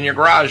have it in your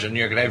garage, and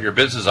you can have your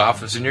business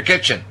office in your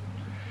kitchen.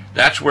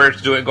 That's where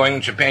it's going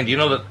in Japan. Do you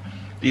know that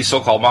these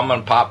so-called mom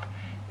and pop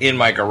in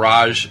my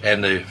garage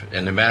and the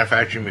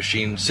manufacturing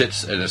machine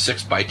sits in a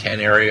 6x10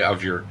 area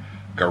of your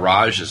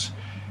garage is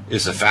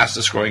the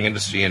fastest growing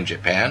industry in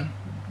Japan?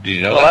 Do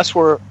you know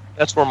that?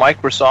 That's where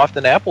Microsoft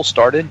and Apple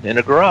started, in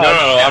a garage.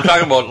 No. I'm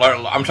talking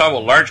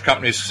about large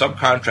companies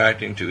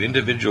subcontracting to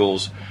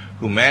individuals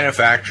who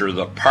manufacture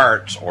the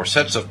parts or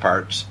sets of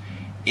parts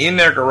in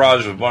their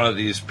garage with one of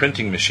these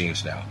printing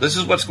machines now. This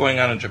is what's going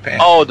on in Japan.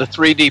 Oh, the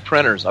 3D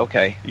printers.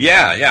 Okay.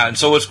 Yeah. And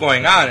so what's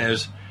going on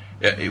is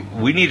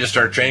we need to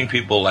start training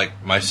people. Like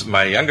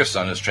my youngest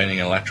son is training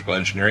in electrical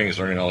engineering. He's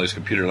learning all these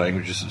computer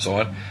languages and so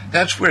on.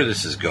 That's where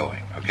this is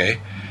going,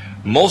 okay?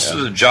 Most of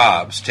the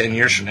jobs, 10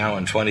 years from now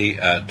in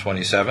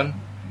 2027,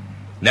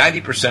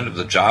 90% of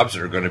the jobs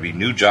that are going to be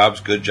new jobs,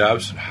 good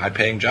jobs, and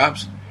high-paying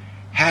jobs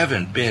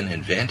haven't been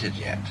invented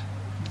yet.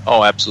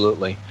 Oh,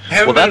 absolutely.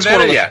 Haven't been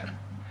invented yet.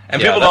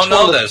 And people don't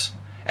know this.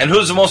 And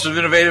who's the most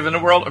innovative in the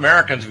world?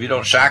 Americans, if you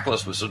don't shackle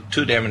us with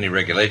too damn many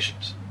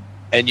regulations.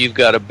 And you've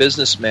got a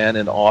businessman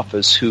in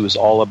office who is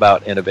all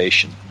about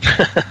innovation.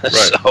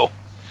 Right.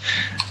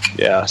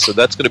 So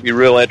that's going to be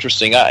real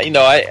interesting.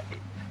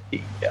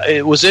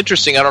 It was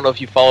interesting. I don't know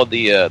if you followed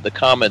the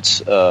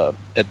comments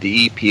at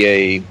the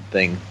EPA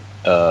thing,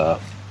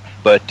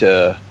 but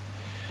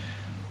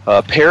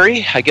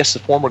Perry, I guess the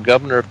former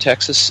governor of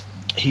Texas,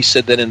 he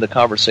said that in the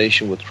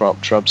conversation with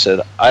Trump. Trump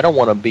said, I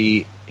want to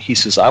be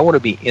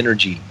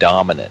energy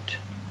dominant.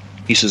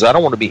 He says, I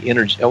don't want to be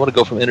energy. I want to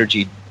go from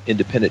energy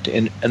independent to,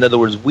 in other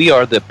words, we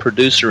are the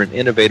producer and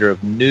innovator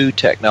of new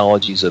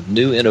technologies, of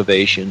new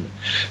innovation.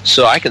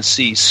 So I can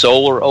see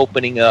solar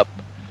opening up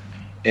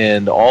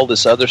and all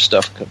this other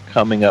stuff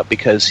coming up,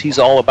 because he's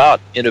all about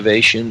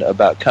innovation,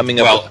 about coming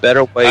up with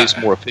better ways,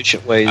 more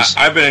efficient ways.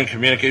 I've been in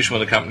communication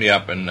with a company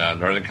up in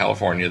Northern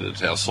California that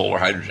has solar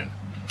hydrogen,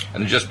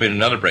 and they just made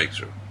another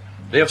breakthrough.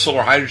 They have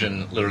solar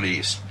hydrogen,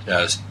 literally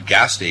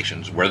gas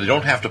stations, where they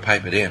don't have to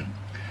pipe it in.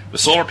 The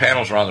solar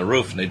panels are on the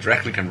roof, and they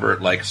directly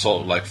convert like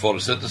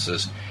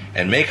photosynthesis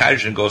and make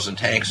hydrogen goes in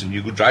tanks, and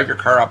you drive your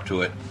car up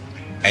to it,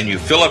 and you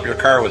fill up your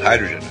car with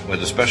hydrogen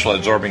with a special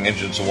absorbing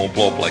engine so it won't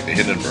blow up like the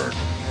Hindenburg.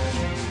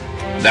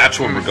 That's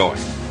where we're going.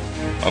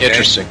 Okay?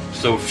 Interesting.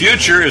 So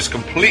future is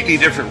completely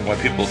different from what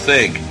people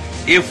think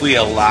if we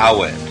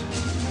allow it.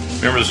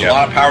 Remember, there's a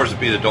lot of powers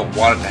that be that don't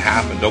want it to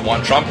happen, don't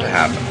want Trump to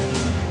happen.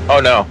 Oh,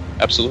 no.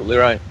 Absolutely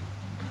right.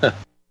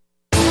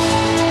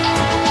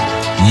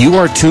 You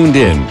are tuned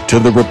in to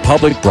the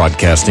Republic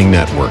Broadcasting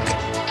Network.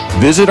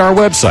 Visit our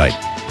website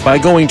by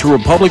going to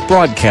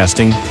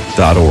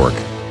republicbroadcasting.org.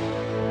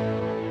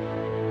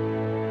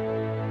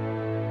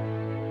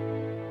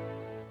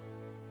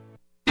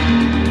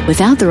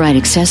 Without the right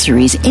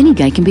accessories, any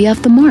guy can be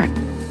off the mark.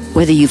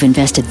 Whether you've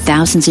invested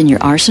thousands in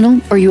your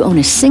arsenal or you own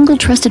a single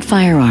trusted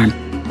firearm,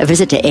 a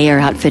visit to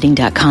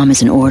AROutfitting.com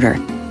is in order.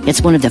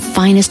 It's one of the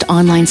finest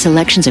online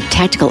selections of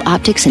tactical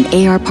optics and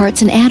AR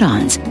parts and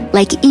add-ons,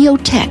 like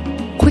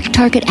EOTech, quick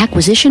target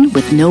acquisition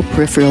with no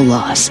peripheral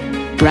loss.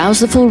 Browse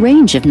the full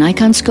range of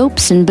Nikon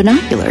scopes and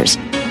binoculars.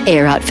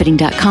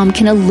 AROutfitting.com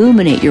can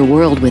illuminate your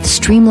world with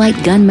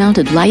Streamlight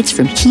gun-mounted lights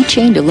from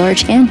keychain to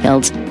large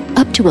handhelds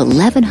up to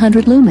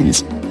 1,100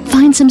 lumens.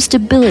 Find some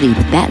stability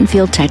with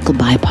Battenfield tactical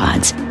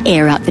bipods.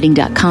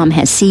 AirOutfitting.com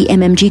has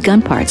CMMG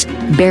gun parts,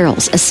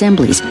 barrels,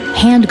 assemblies,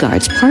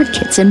 handguards, part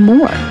kits, and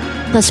more.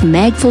 Plus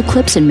mag-full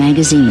clips and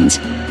magazines.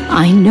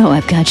 I know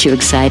I've got you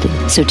excited,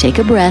 so take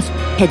a breath.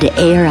 Head to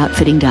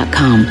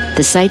AROutfitting.com.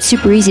 The site's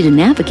super easy to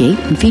navigate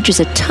and features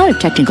a ton of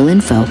technical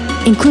info,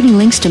 including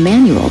links to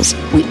manuals.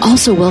 We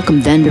also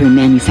welcome vendor and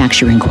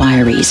manufacturer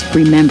inquiries.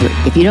 Remember,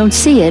 if you don't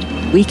see it,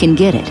 we can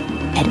get it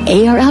at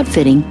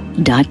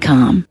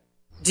AROutfitting.com.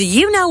 Do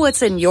you know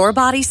what's in your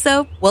body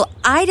soap? Well,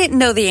 I didn't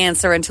know the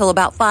answer until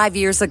about 5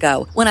 years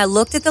ago when I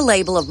looked at the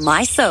label of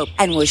my soap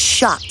and was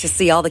shocked to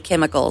see all the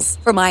chemicals.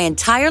 For my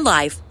entire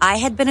life, I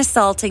had been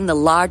assaulting the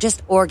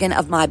largest organ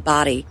of my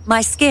body, my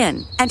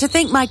skin, and to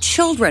think my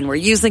children were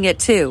using it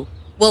too.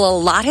 Well, a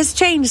lot has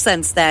changed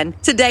since then.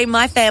 Today,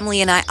 my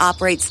family and I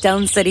operate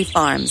Stone City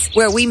Farms,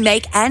 where we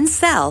make and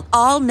sell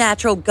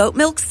all-natural goat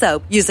milk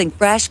soap using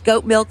fresh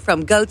goat milk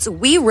from goats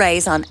we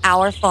raise on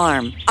our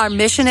farm. Our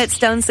mission at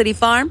Stone City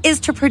Farm is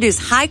to produce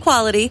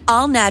high-quality,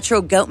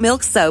 all-natural goat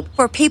milk soap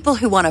for people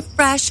who want a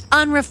fresh,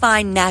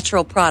 unrefined,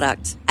 natural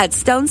product. At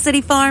Stone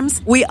City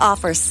Farms, we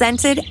offer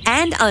scented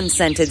and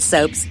unscented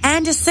soaps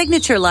and a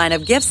signature line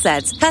of gift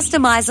sets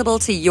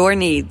customizable to your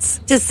needs.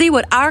 To see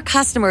what our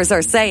customers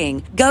are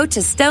saying, go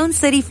to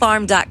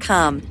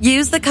StoneCityFarm.com.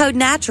 Use the code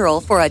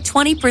NATURAL for a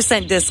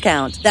 20%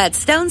 discount.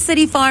 That's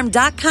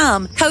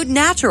StoneCityFarm.com, code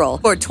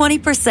NATURAL for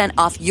 20%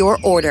 off your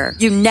order.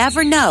 You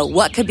never know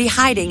what could be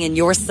hiding in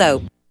your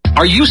soap.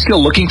 Are you still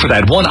looking for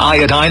that one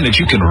iodine that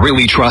you can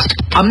really trust?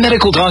 A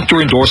medical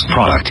doctor-endorsed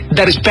product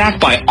that is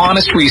backed by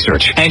honest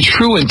research and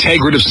true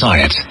integrative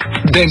science?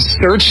 Then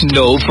search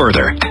no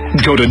further.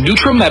 Go to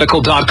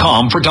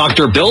Nutrimedical.com for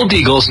Dr. Bill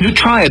Deagle's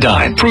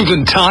Nutriodine,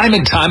 proven time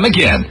and time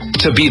again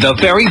to be the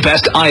very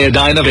best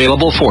iodine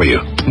available for you.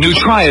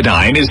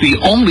 Nutriodine is the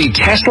only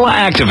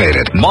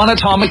Tesla-activated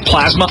monatomic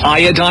plasma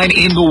iodine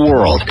in the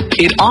world.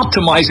 It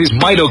optimizes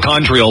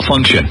mitochondrial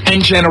function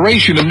and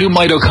generation of new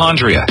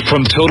mitochondria,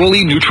 from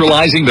totally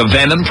neutralizing the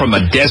venom from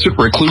a desert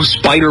recluse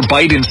spider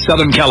bite in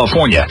Southern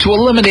California to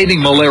eliminating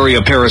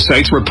malaria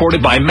parasites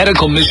reported by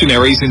medical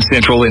missionaries in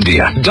Central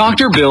India.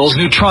 Dr. Bill's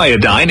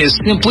Nutriodine is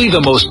simply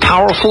the most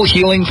powerful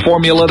healing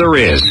formula there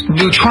is.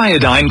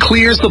 Nutriodine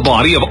clears the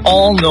body of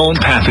all known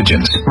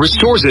pathogens,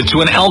 restores it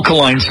to an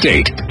alkaline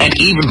state, and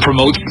even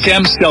promotes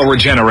stem cell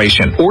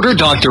regeneration. Order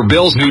Dr.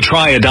 Bill's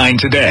Nutriodine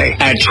today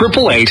at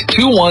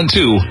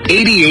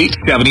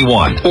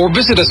 888-212-8871 or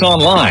visit us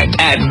online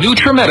at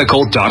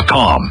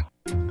Nutrimedical.com.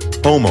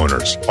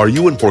 Homeowners, are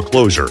you in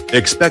foreclosure,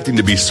 expecting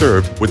to be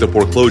served with a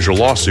foreclosure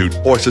lawsuit,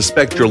 or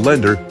suspect your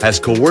lender has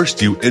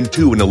coerced you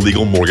into an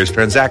illegal mortgage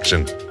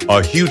transaction?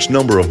 A huge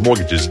number of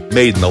mortgages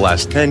made in the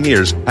last 10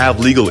 years have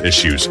legal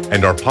issues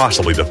and are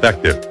possibly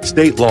defective.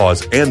 State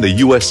laws and the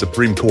U.S.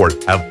 Supreme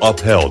Court have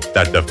upheld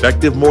that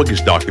defective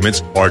mortgage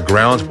documents are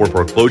grounds for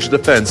foreclosure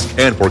defense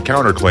and for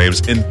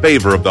counterclaims in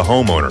favor of the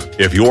homeowner.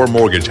 If your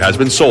mortgage has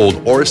been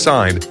sold or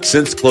assigned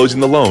since closing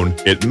the loan,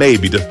 it may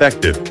be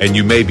defective and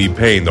you may be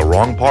paying the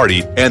wrong party,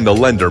 and the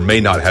lender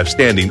may not have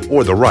standing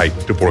or the right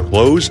to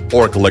foreclose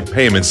or collect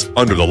payments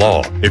under the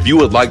law. If you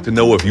would like to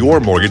know if your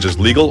mortgage is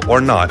legal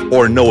or not,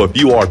 or know if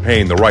you are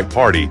paying the right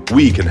party,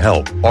 we can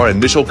help. Our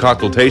initial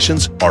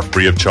consultations are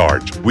free of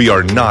charge. We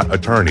are not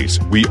attorneys.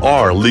 We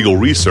are legal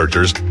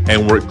researchers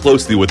and work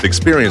closely with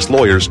experienced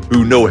lawyers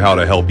who know how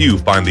to help you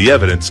find the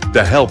evidence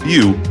to help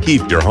you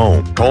keep your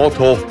home. Call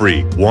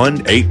toll-free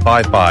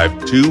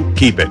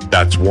 1-855-2-KEEP-IT.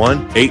 That's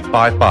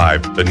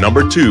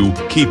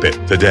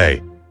 1-855-2-KEEP-IT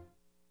today.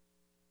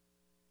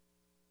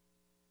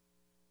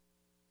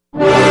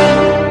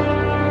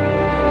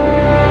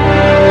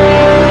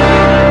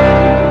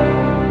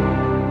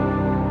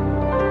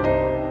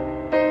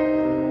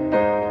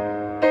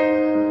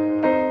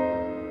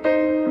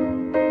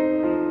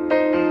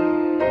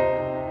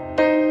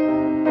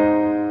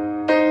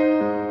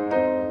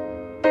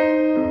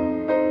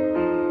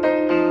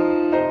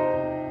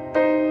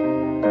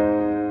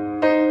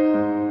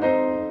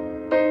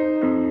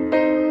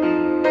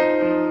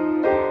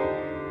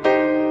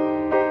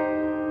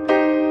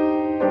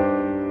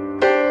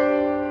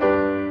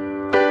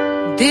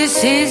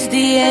 This is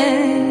the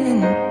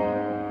end.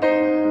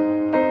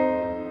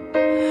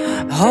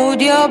 Hold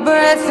your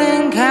breath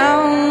and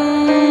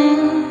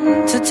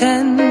count to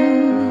 10.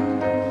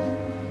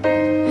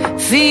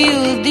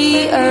 Feel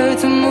the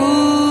earth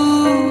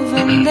move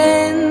and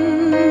then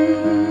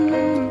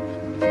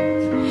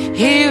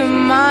hear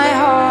my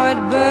heart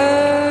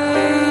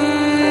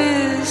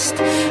burst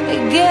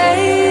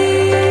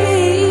again.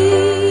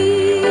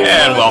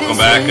 And welcome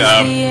back.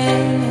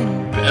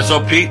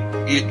 So, Pete,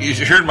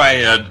 you heard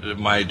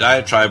my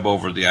diatribe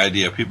over the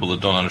idea of people that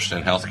don't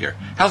understand healthcare.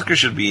 Healthcare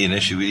should be an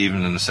issue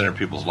even in the center of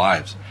people's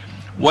lives.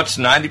 What's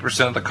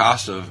 90% of the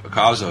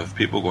cause of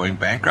people going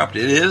bankrupt?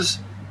 It is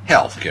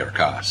healthcare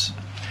costs.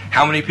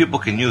 How many people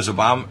can use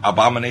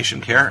abomination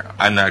care?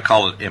 And I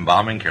call it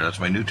embalming care. That's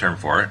my new term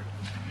for it.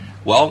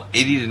 Well,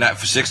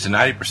 6 to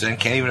 90%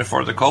 can't even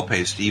afford the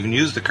copays to even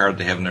use the card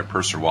they have in their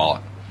purse or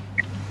wallet.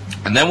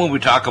 And then when we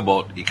talk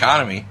about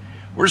economy,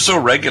 we're so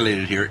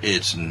regulated here,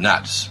 it's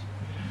nuts.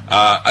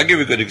 I'll give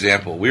you a good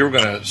example. We were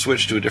going to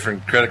switch to a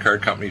different credit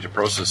card company to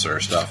process our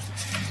stuff.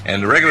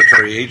 And the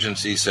regulatory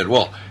agency said,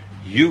 well,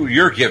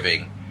 you're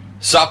giving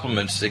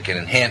supplements that can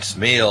enhance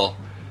male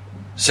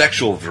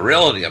sexual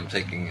virility. I'm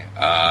thinking,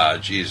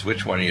 geez,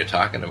 which one are you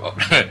talking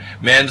about?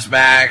 Men's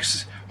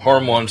Max,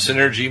 Hormone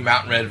Synergy,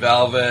 Mountain Red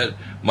Velvet,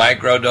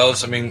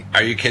 Microdose. I mean,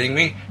 are you kidding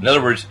me? In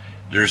other words,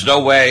 there's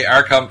no way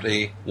our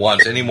company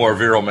wants any more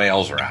virile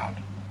males around.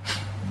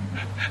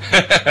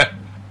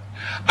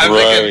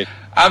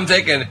 I'm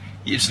thinking,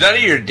 it's none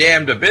of your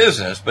damned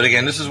business, but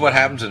again, this is what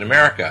happens in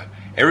America.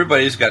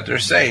 Everybody's got their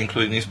say,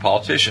 including these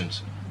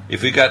politicians.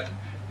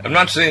 I'm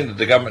not saying that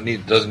the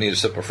government doesn't need a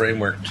simple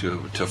framework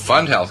to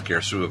fund health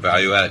care through a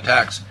value-added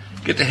tax.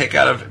 Get the heck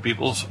out of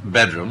people's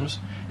bedrooms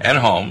and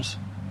homes.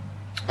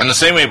 And the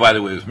same way, by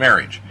the way, with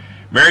marriage.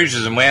 Marriage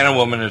is a man and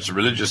woman. It's a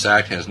religious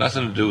act. It has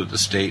nothing to do with the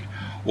state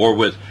or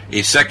with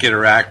a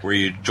secular act where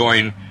you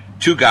join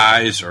two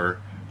guys or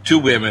two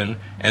women,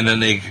 and then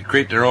they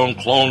create their own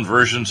clone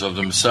versions of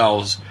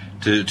themselves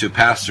to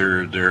pass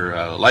their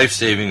life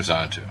savings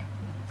onto.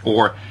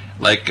 Or,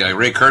 like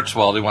Ray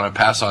Kurzweil, they want to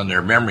pass on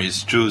their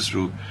memories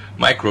through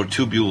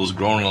microtubules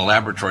grown in a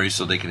laboratory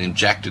so they can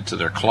inject it to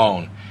their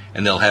clone,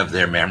 and they'll have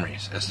their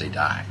memories as they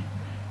die.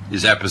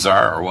 Is that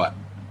bizarre or what?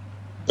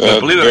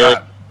 Believe it or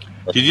not,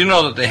 did you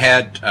know that they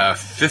had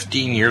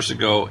 15 years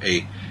ago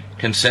a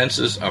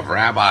consensus of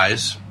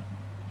rabbis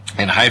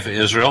in Haifa,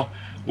 Israel,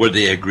 where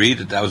they agreed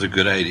that was a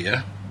good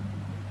idea?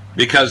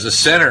 Because the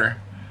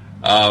center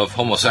of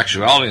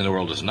homosexuality in the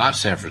world is not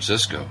San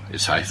Francisco,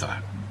 it's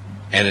Haifa.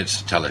 And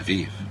it's Tel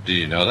Aviv. Did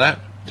you know that?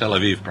 Tel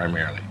Aviv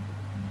primarily.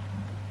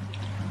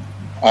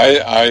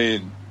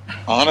 I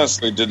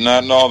honestly did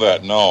not know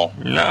that, no.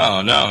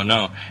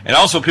 No. And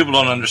also people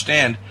don't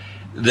understand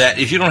that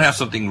if you don't have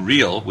something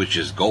real, which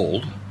is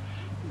gold,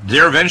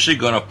 they're eventually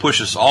going to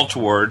push us all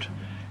toward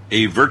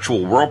a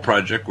virtual world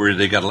project where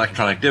they got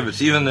electronic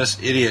divots. Even this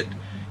idiot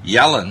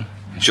Yellen,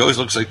 she always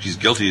looks like she's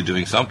guilty of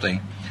doing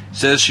something,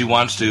 says she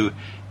wants to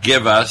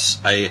give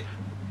us a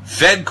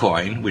Fed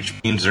coin,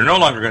 which means they're no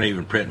longer going to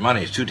even print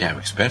money. It's too damn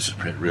expensive to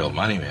print real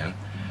money, man.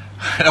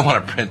 I don't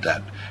want to print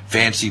that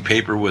fancy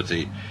paper with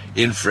the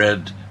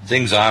infrared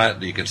things on it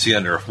that you can see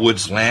under a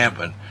Wood's lamp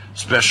and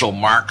special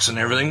marks and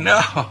everything.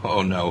 No.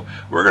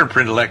 We're going to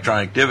print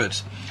electronic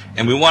divots,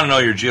 and we want to know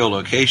your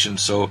geolocation,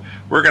 so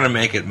we're going to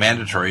make it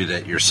mandatory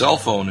that your cell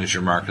phone is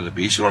your mark of the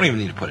beast. You don't even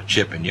need to put a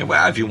chip in you.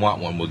 Well, if you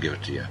want one, we'll give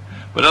it to you.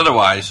 But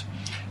otherwise,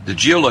 the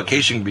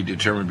geolocation can be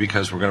determined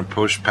because we're going to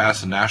push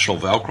past the national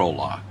Velcro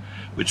law,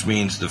 which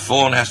means the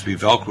phone has to be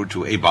Velcroed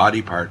to a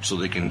body part so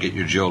they can get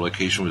your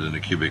geolocation within a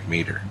cubic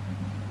meter.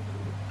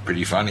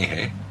 Pretty funny,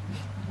 hey?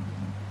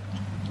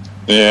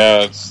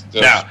 Yeah, that's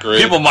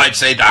great. People might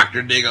say,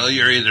 Dr. Diggle,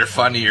 you're either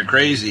funny or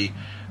crazy.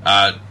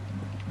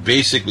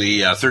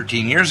 Basically,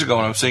 13 years ago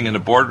when I was sitting in the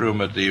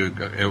boardroom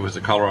it was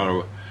the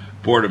Colorado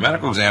Board of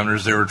Medical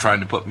Examiners, they were trying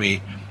to put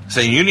me,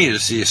 saying, you need to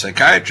see a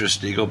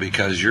psychiatrist, Diggle,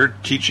 because you're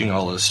teaching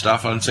all this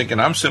stuff. I'm thinking,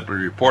 I'm simply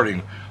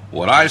reporting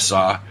what I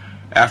saw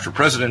after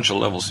presidential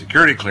level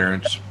security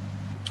clearance,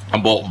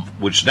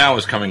 which now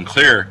is coming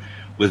clear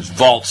with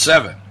Vault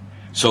 7.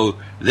 So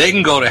they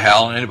can go to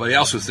hell, and anybody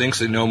else who thinks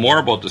they know more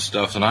about this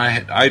stuff than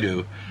I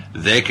do,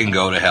 they can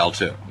go to hell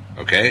too,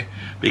 okay?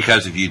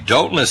 Because if you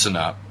don't listen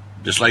up,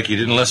 just like you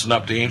didn't listen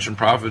up to ancient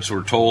prophets who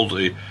were told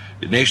the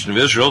nation of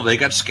Israel, they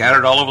got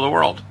scattered all over the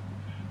world.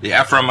 The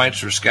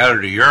Ephraimites were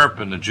scattered to Europe,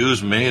 and the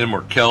Jews, many of them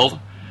were killed.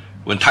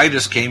 When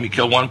Titus came, he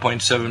killed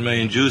 1.7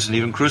 million Jews and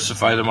even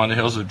crucified them on the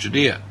hills of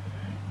Judea.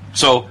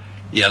 So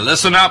you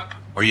listen up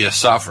or you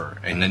suffer,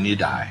 and then you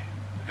die.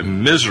 A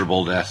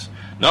miserable death,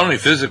 not only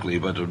physically,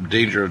 but the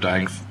danger of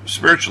dying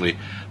spiritually.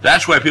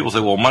 That's why people say,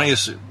 well, money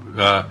is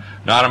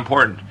not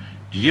important.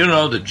 Do you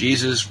know that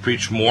Jesus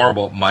preached more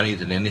about money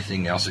than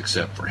anything else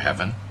except for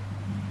heaven?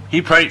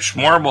 He preached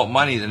more about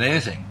money than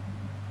anything,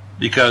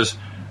 because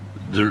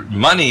the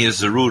money is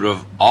the root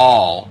of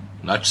all,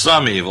 not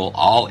some evil,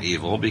 all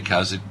evil,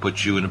 because it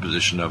puts you in a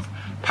position of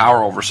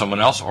power over someone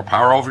else or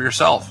power over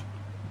yourself.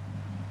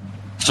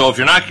 So if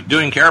you're not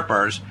doing care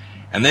bars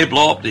and they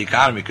blow up the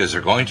economy, because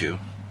they're going to,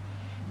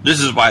 this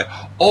is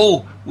why,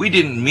 we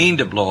didn't mean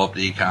to blow up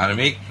the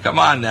economy. Come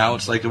on now,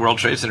 it's like the World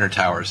Trade Center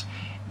towers.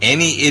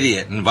 Any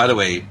idiot, and by the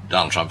way,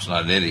 Donald Trump's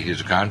not an idiot,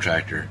 he's a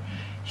contractor,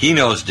 he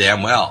knows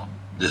damn well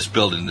this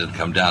building didn't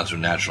come down through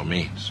natural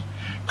means.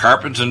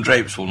 Carpets and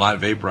drapes will not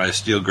vaporize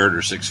steel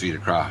girders 6 feet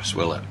across,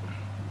 will it?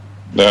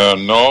 No,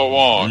 it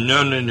won't.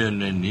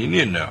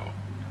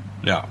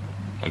 No.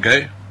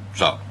 Okay?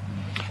 So,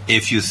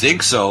 if you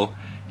think so,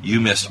 you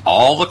missed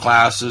all the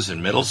classes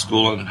in middle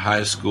school and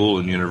high school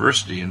and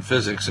university in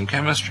physics and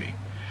chemistry,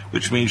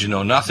 which means you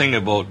know nothing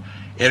about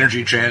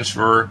energy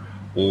transfer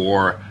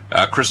or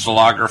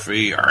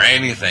crystallography or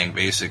anything,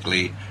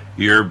 basically.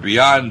 You're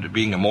beyond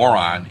being a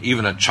moron.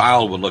 Even a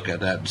child would look at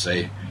that and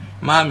say,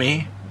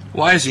 Mommy,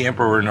 why is the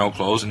emperor wearing no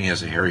clothes and he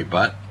has a hairy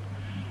butt?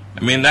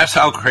 I mean, that's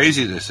how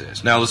crazy this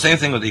is. Now, the same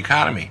thing with the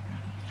economy.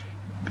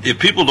 If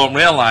people don't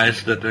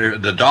realize that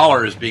the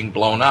dollar is being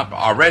blown up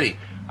already,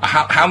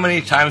 how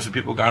many times have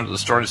people gone to the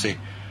store and say,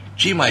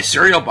 gee, my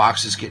cereal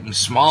box is getting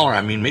smaller.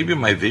 I mean, maybe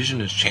my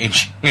vision is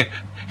changing.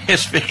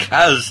 It's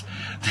because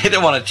they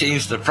don't want to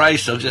change the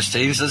price. They'll just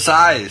change the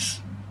size.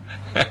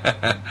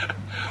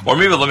 Or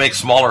maybe they'll make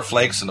smaller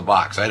flakes in the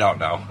box. I don't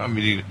know. I'm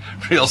being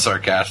real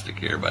sarcastic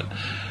here, but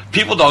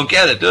people don't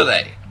get it, do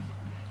they?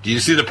 Do you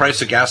see the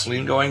price of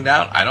gasoline going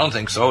down? I don't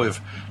think so.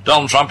 If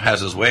Donald Trump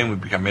has his way and we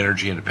become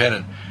energy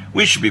independent,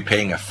 we should be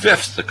paying a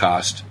fifth the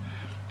cost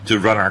to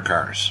run our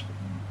cars.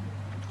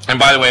 And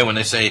by the way, when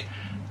they say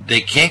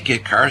they can't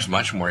get cars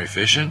much more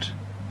efficient,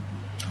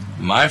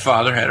 my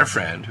father had a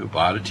friend who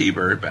bought a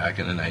T-Bird back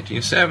in the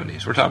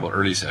 1970s. We're talking about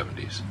early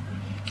 70s.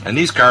 And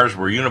these cars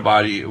were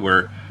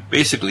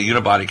basically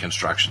unibody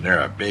construction. They're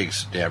a big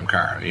damn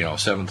car,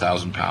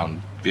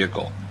 7,000-pound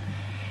vehicle.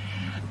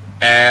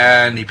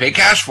 And he paid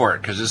cash for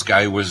it because this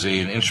guy was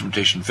an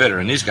instrumentation fitter,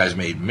 and these guys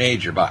made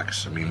major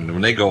bucks. I mean,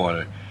 when they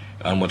go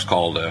on what's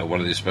called one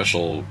of these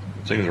special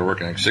things, they're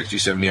working like 60,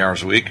 70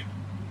 hours a week,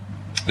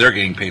 they're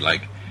getting paid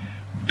like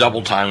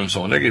double time and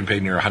so on. They're getting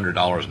paid near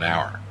 $100 an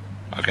hour,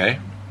 okay?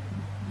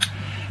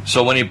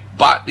 So when he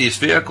bought this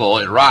vehicle,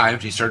 it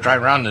arrived, he started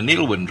driving around, and the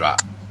needle wouldn't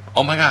drop.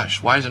 Oh my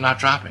gosh, why is it not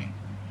dropping?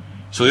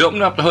 So he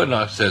opened up the hood,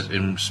 and it says,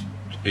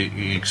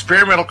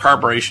 experimental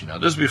carburation. Now,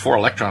 this is before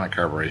electronic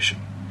carburation.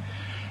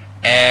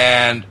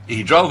 And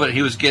he drove it.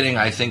 He was getting,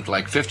 I think,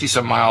 like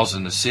 50-some miles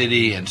in the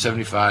city and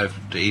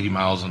 75 to 80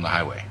 miles on the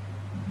highway.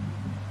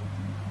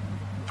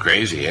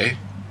 Crazy, eh?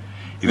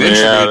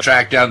 Eventually, he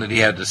tracked down that he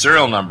had the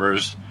serial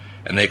numbers,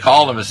 and they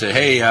called him and said,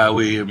 hey,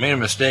 we made a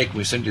mistake.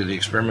 We sent you the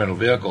experimental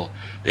vehicle.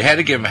 They had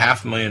to give him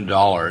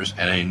 $500,000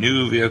 and a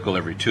new vehicle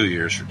every 2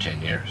 years for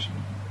 10 years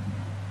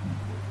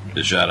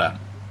to shut up.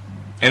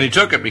 And he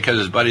took it because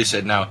his buddy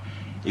said, now,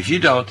 if you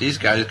don't, these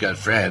guys got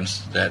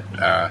friends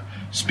that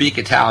speak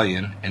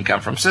Italian and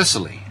come from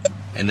Sicily,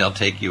 and they'll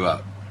take you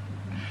out.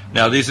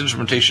 Now, these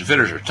instrumentation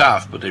fitters are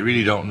tough, but they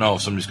really don't know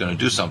if somebody's going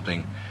to do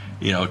something,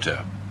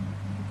 to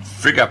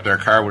frig up their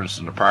car when it's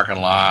in the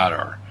parking lot,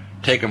 or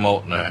take them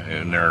out and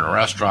they're in a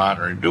restaurant,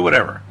 or do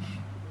whatever.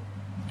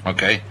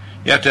 Okay?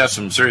 You have to have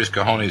some serious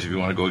cojones if you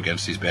want to go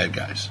against these bad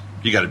guys.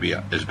 You got to be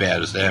as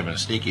bad as them and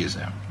as sneaky as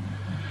them.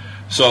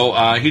 So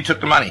he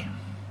took the money.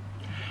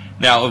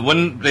 Now,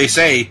 when they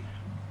say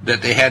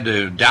that they had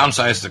to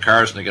downsize the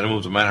cars and they got to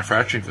move the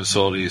manufacturing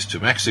facilities to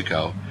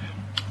Mexico,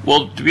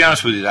 well, to be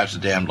honest with you, that's a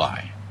damn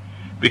lie.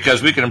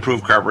 Because we can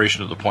improve carburation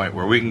to the point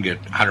where we can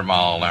get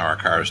 100-mile-an-hour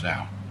cars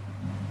now.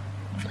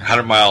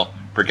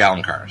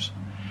 100-mile-per-gallon cars.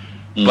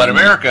 Mm-hmm. But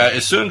America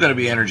is soon going to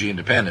be energy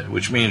independent,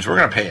 which means we're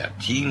going to pay a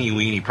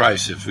teeny-weeny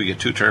price if we get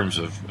 2 terms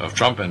of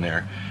Trump in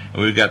there.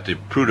 And we've got the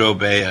Prudhoe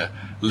Bay,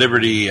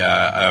 Liberty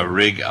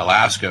Rig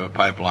Alaska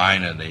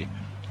pipeline, and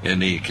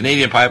the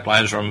Canadian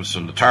pipelines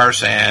from the tar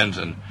sands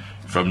and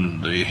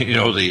from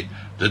the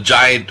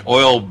giant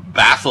oil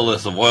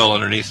batholith of oil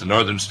underneath the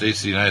northern states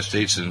of the United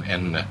States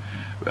and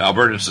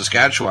Alberta and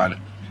Saskatchewan.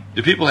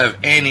 Do people have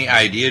any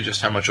idea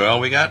just how much oil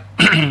we got?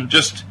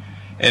 Just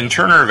in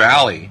Turner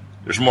Valley,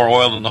 there's more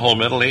oil than the whole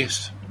Middle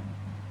East.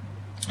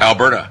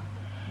 Alberta,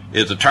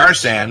 the tar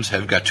sands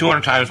have got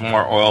 200 times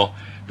more oil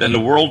than the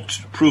world's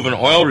proven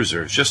oil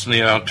reserves, just in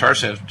the tar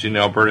sands between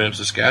Alberta and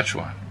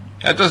Saskatchewan.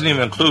 That doesn't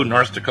even include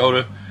North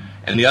Dakota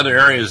and the other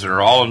areas that are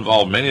all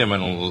involved, many of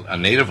them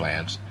on native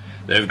lands.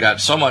 They've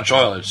got so much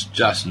oil, it's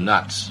just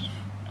nuts.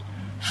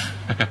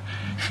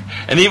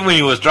 And even when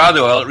you withdraw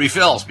the oil, it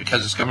refills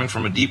because it's coming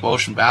from a deep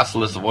ocean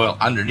batholith of oil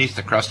underneath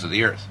the crust of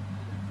the earth,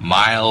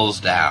 miles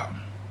down.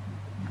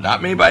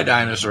 Not made by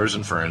dinosaurs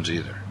and ferns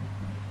either.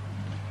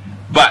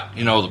 But,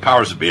 the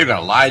powers that be are going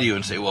to lie to you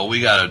and say, well,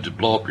 we got to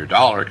blow up your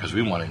dollar because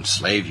we want to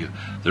enslave you.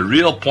 The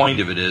real point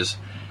of it is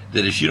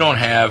that if you don't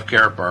have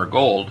carat bar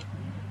gold,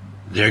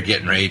 they're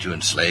getting ready to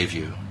enslave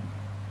you,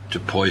 to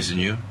poison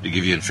you, to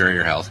give you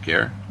inferior health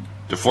care,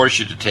 to force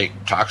you to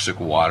take toxic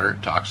water,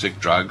 toxic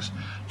drugs,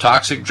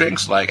 toxic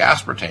drinks like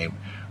aspartame,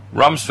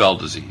 Rumsfeld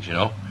disease,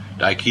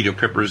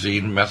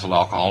 diketopiperazine, methyl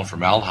alcohol, and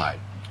formaldehyde.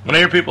 When I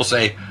hear people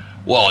say,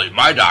 well,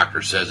 my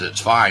doctor says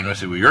it's fine, I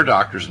say, well, your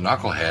doctor's a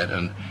knucklehead,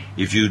 and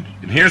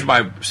here's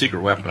my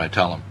secret weapon, I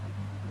tell them,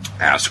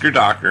 ask your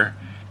doctor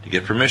to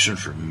get permission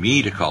for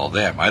me to call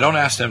them. I don't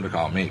ask them to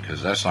call me,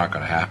 because that's not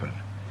going to happen.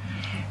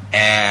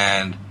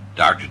 And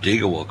Dr.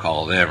 Deagle will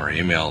call them or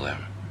email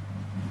them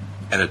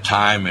at a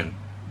time and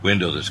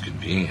window that's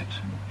convenient.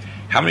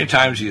 How many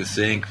times do you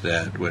think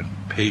that when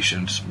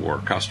patients or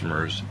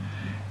customers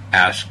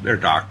ask their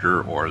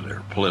doctor or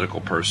their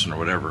political person or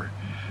whatever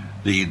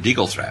the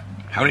Deagle threat,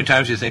 how many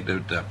times do you think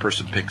that that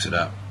person picks it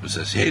up and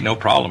says, hey, no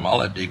problem, I'll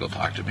let Deagle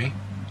talk to me?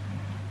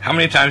 How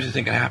many times do you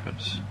think it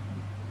happens?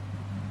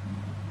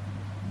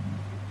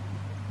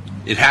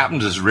 It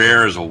happens as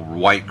rare as a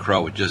white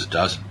crow. It just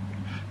doesn't.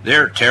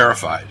 They're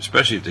terrified,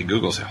 especially if they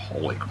Google say,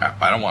 holy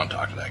crap, I don't want to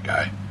talk to that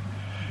guy.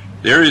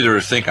 They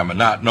either think I'm a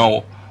not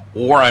know,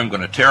 or I'm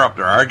going to tear up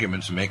their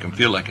arguments and make them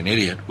feel like an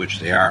idiot, which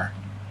they are.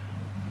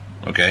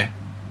 Okay?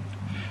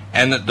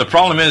 And the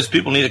problem is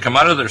people need to come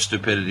out of their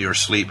stupidity or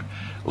sleep.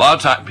 A lot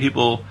of time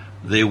people,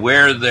 they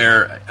wear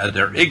their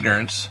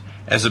ignorance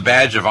as a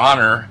badge of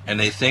honor, and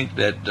they think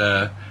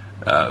that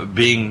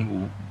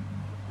being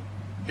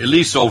at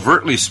least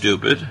overtly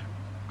stupid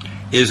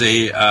is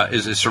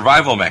a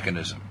survival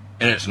mechanism.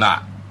 And it's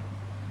not.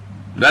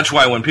 That's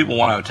why when people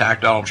want to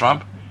attack Donald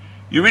Trump,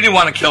 you really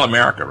want to kill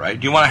America, right?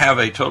 Do you want to have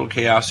a total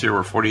chaos here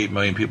where 48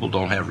 million people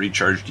don't have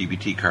recharged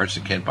DBT cards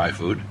and can't buy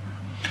food?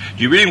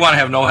 Do you really want to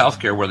have no health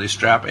care where they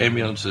strap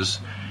ambulances,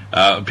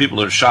 people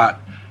that are shot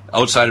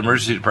outside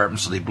emergency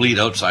departments so they bleed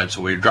outside?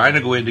 So when you're trying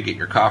to go in to get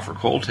your cough or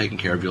cold taken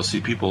care of, you'll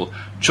see people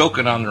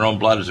choking on their own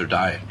blood as they're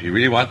dying. Do you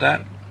really want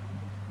that?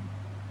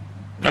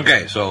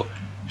 Okay, so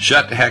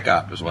shut the heck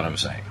up is what I'm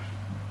saying.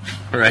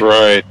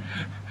 Right.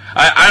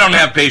 I don't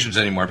have patience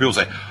anymore. People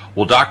say,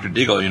 well, Dr.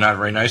 Deagle, you're not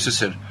very nice. I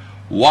said,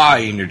 why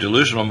in your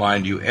delusional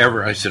mind you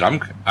ever... I said,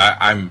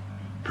 I'm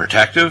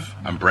protective,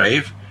 I'm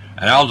brave,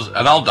 and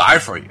I'll die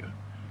for you.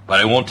 But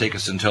I won't take a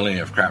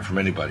centillion of crap from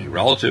anybody.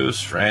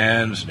 Relatives,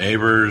 friends,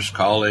 neighbors,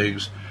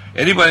 colleagues,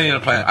 anybody on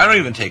the planet. I don't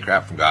even take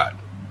crap from God.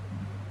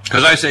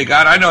 Because I say,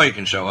 God, I know you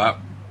can show up.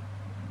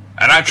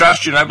 And I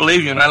trust you, and I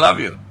believe you, and I love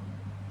you.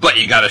 But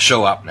you got to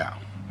show up now.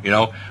 You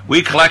know,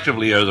 we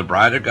collectively are the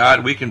bride of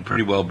God. We can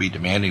pretty well be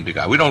demanding to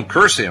God. We don't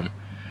curse him,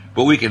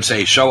 but we can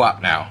say, show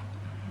up now.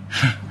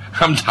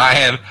 I'm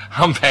dying.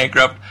 I'm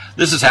bankrupt.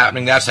 This is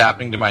happening. That's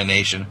happening to my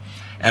nation.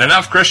 And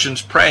enough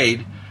Christians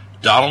prayed.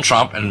 Donald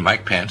Trump and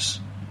Mike Pence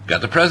got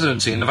the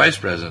presidency and the vice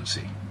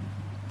presidency.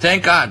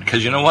 Thank God,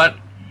 because you know what?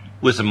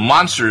 With the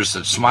monsters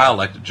that smile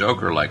like the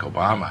Joker, like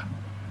Obama,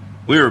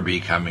 we were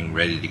becoming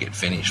ready to get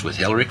finished. With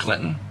Hillary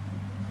Clinton,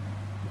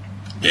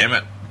 damn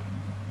it.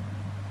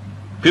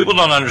 People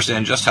don't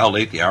understand just how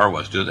late the hour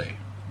was, do they?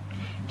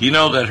 Do you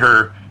know that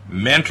her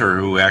mentor,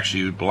 who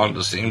actually belonged to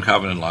the same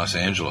coven in Los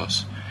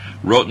Angeles,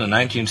 wrote in the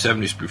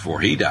 1970s before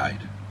he died,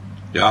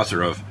 the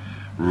author of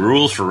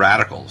Rules for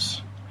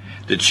Radicals,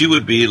 that she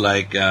would be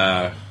like,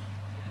 I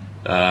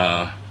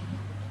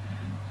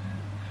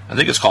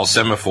think it's called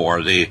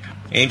Semaphore, the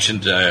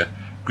ancient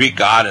Greek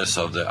goddess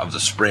of the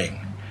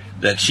spring,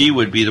 that she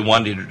would be the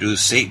one to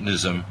introduce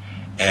Satanism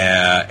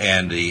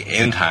and the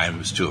end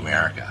times to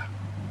America.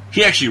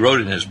 He actually wrote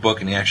it in his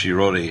book, and he actually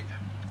wrote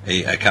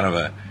a kind of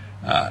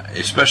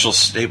a special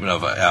statement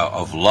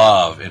of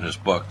love in his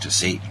book to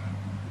Satan.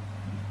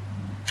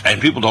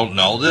 And people don't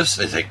know this.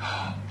 They think,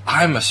 oh,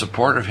 I'm a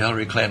supporter of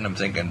Hillary Clinton. I'm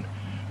thinking,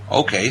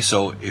 okay,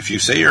 so if you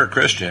say you're a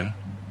Christian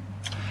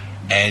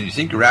and you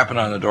think you're rapping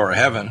on the door of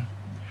heaven,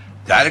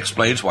 that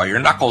explains why your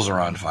knuckles are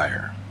on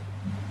fire.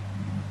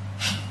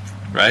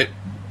 Right?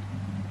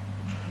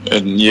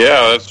 And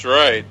yeah, that's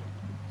right.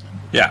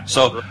 Yeah,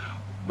 so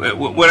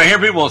when I hear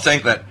people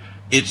think that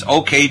it's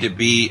okay to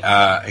be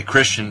a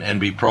Christian and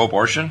be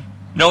pro-abortion,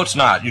 no, it's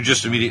not. You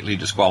just immediately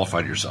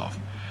disqualified yourself.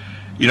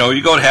 You know,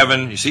 you go to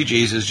heaven, you see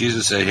Jesus.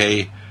 Jesus said,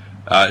 hey,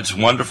 it's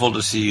wonderful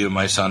to see you,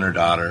 my son or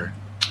daughter,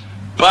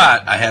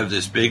 but I have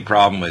this big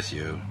problem with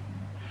you.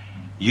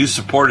 You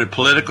supported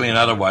politically and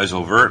otherwise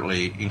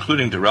overtly,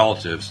 including to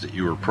relatives, that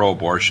you were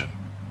pro-abortion.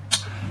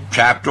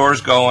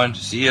 Trapdoor's going.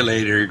 See you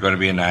later. You're going to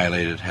be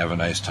annihilated. Have a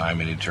nice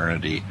time in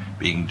eternity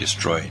being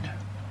destroyed.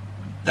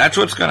 That's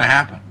what's going to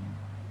happen.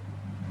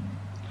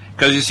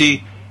 Because, you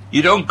see,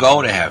 you don't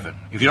go to heaven.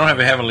 If you don't have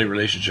a heavenly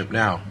relationship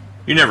now,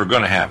 you're never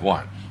going to have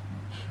one.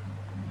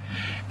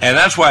 And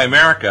that's why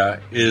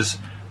America is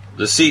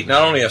the seat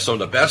not only of some of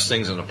the best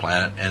things on the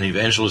planet and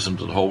evangelism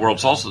to the whole world,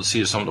 it's also the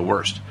seat of some of the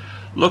worst.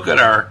 Look at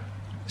our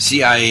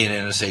CIA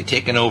and NSA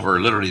taking over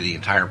literally the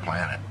entire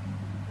planet.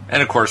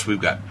 And, of course,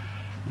 we've got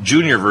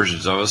junior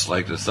versions of us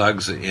like the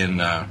thugs in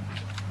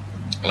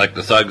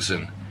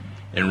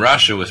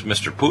Russia with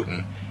Mr.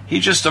 Putin.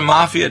 He's just a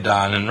mafia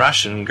don in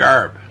Russian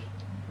garb,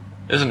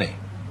 isn't he?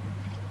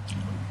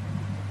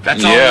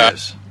 That's all it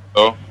is.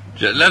 Oh.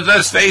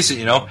 Let's face it,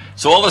 you know.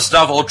 So all the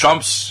stuff,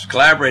 Trump's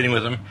collaborating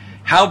with him.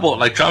 How about,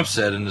 like Trump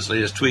said in his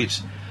latest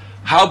tweets,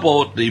 how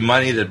about the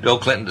money that Bill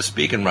Clinton to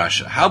speak in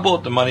Russia? How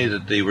about the money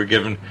that they were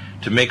given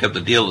to make up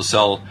the deal to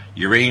sell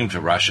uranium to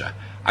Russia?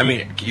 I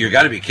mean, you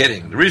got to be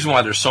kidding. The reason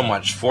why there's so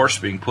much force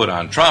being put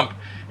on Trump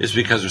is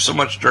because there's so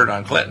much dirt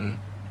on Clinton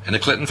and the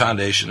Clinton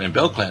Foundation and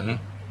Bill Clinton.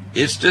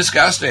 It's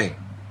disgusting.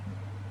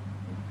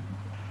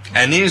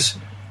 And these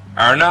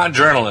are not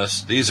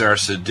journalists. These are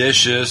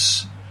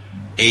seditious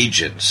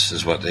agents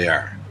is what they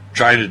are.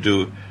 Trying to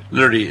do,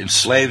 literally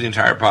enslave the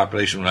entire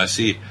population. When I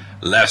see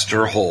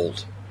Lester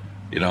Holt,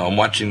 you know, I'm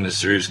watching this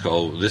series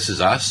called This Is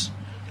Us,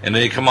 and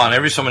they come on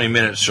every so many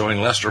minutes showing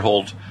Lester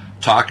Holt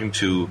talking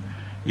to,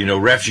 you know,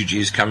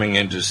 refugees coming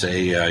into,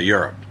 say,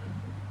 Europe.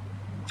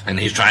 And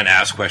he's trying to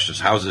ask questions.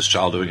 How's this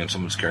child doing? And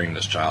someone's carrying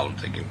this child. I'm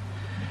thinking,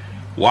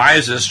 why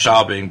is this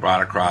child being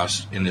brought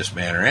across in this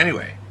manner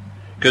anyway?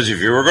 Because if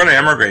you were going to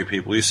emigrate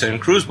people, you send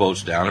cruise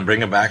boats down and bring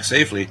them back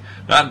safely,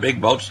 not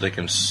big boats they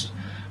can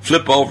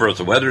flip over if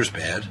the weather's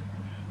bad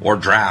or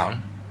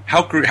drown.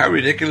 How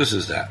ridiculous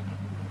is that?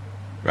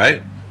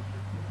 Right?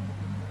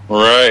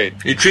 Right.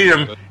 You treat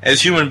them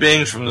as human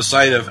beings from the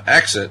site of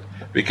exit,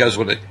 because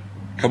when they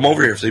come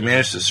over here, if they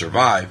manage to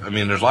survive, I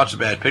mean, there's lots of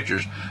bad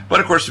pictures. But,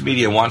 of course, the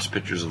media wants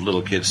pictures of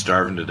little kids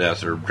starving to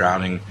death or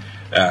drowning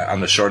on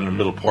the shore, and the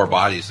little poor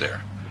bodies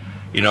there.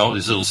 You know,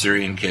 these little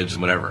Syrian kids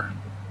and whatever.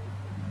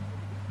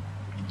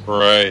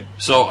 Right.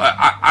 So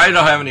I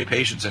don't have any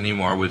patience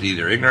anymore with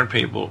either ignorant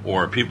people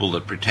or people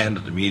that pretend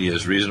that the media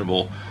is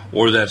reasonable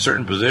or that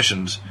certain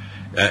positions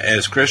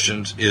as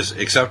Christians is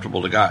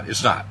acceptable to God.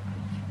 It's not.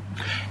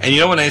 And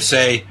when they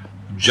say,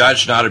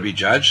 judge not to be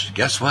judged,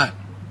 guess what?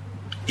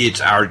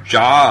 It's our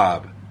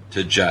job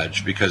to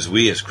judge, because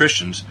we as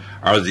Christians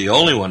are the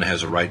only one that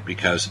has a right,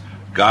 because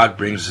God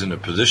brings us in a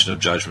position of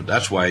judgment.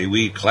 That's why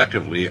we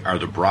collectively are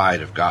the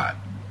bride of God,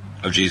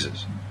 of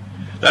Jesus.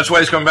 That's why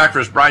he's coming back for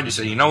his bride to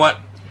say, you know what?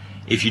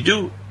 If you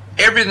do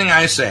everything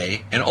I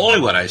say, and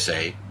only what I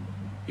say,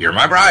 you're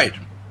my bride.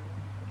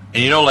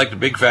 And like the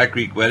big fat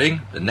Greek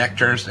wedding, the neck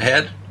turns the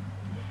head.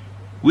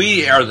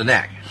 We are the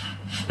neck.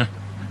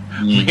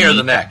 We are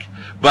the neck.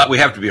 But we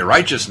have to be a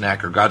righteous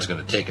neck, or God's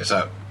going to take us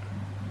out.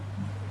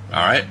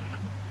 All right?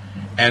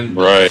 And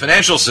the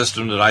financial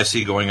system that I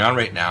see going on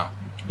right now,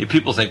 if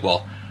people think,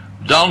 well,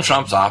 Donald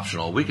Trump's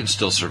optional. We can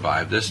still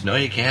survive this. No,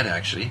 you can't,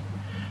 actually.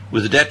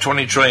 With the debt,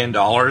 $20 trillion,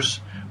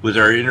 with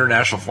our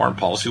international foreign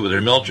policy, with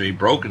our military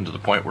broken to the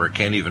point where it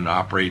can't even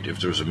operate if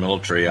there's a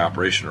military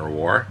operation or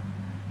war,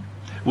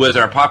 with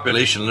our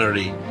population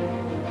literally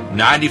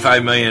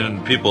 95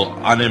 million people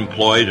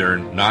unemployed or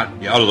not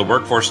out of the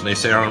workforce, and they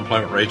say our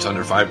unemployment rate's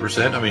under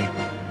 5%. I mean,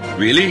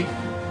 really?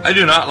 I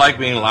do not like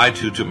being lied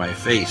to my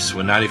face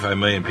when 95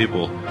 million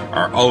people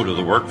are out of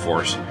the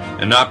workforce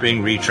and not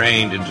being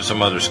retrained into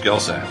some other skill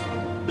set.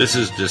 This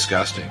is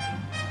disgusting.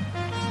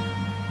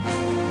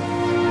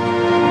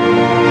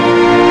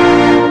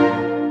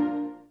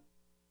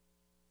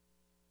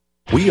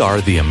 We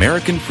are the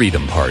American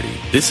Freedom Party.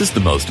 This is the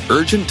most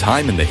urgent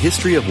time in the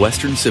history of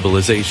Western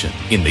civilization.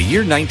 In the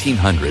year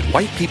 1900,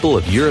 white people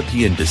of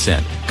European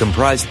descent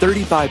comprised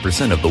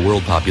 35% of the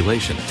world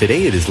population.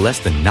 Today it is less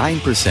than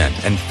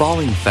 9% and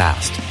falling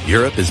fast.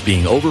 Europe is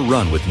being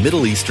overrun with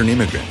Middle Eastern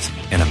immigrants,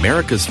 and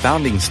America's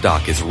founding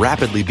stock is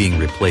rapidly being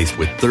replaced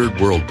with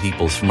third world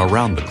peoples from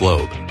around the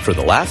globe. For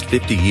the last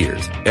 50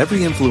 years,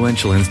 every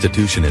influential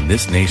institution in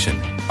this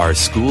nation, our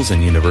schools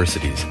and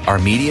universities, our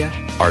media,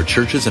 our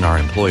churches and our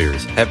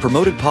employers have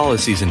promoted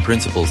policies and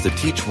principles that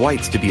teach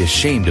whites to be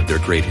ashamed of their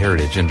great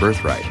heritage and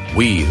birthright.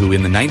 We, who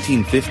in the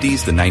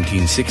 1950s, the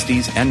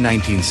 1960s, and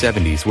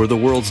 1970s were the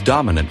world's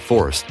dominant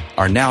force,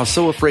 are now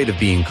so afraid of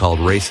being called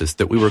racist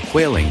that we were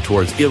quailing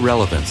towards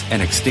irrelevance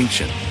and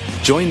extinction.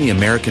 Join the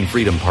American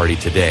Freedom Party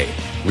today.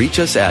 Reach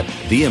us at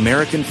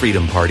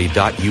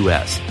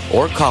theamericanfreedomparty.us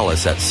or call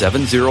us at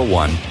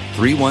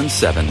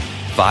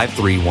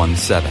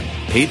 701-317-5317.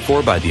 Paid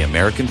for by the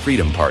American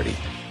Freedom Party.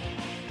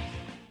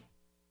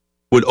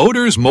 Would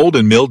odors, mold,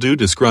 and mildew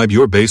describe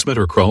your basement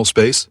or crawl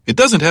space? It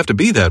doesn't have to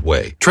be that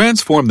way.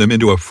 Transform them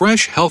into a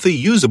fresh, healthy,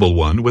 usable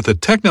one with the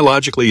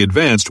technologically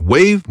advanced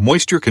Wave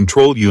Moisture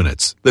Control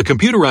Units. The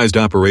computerized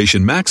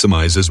operation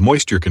maximizes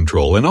moisture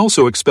control and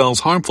also expels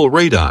harmful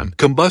radon,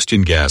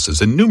 combustion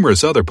gases, and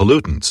numerous other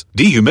pollutants.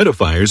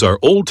 Dehumidifiers are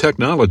old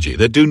technology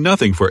that do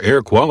nothing for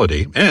air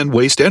quality and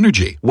waste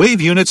energy. Wave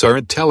units are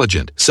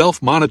intelligent,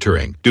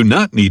 self-monitoring, do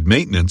not need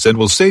maintenance, and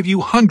will save you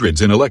hundreds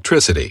in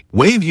electricity.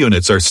 Wave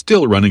units are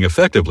still running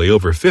effectively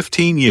over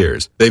 15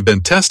 years. They've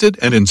been tested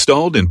and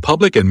installed in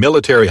public and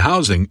military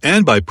housing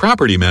and by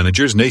property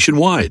managers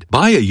nationwide.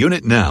 Buy a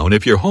unit now, and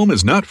if your home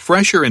is not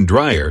fresher and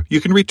drier,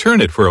 you can return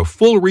it for a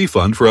full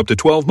refund for up to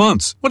 12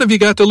 months. What have you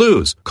got to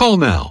lose? Call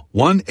now.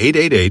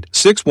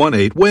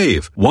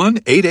 1-888-618-WAVE.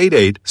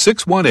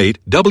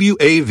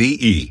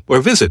 1-888-618-WAVE.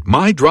 Or visit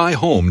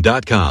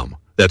mydryhome.com.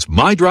 That's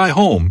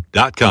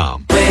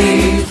mydryhome.com.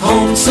 Wave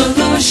Home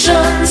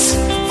Solutions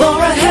for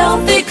a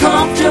healthy,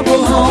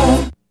 comfortable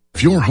home.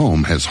 If your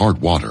home has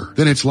hard water,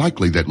 then it's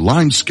likely that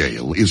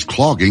limescale is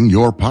clogging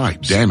your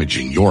pipes,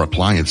 damaging your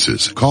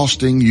appliances,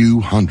 costing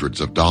you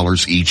hundreds of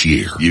dollars each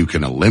year. You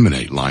can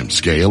eliminate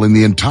limescale in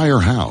the entire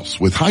house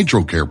with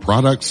HydroCare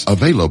products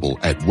available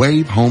at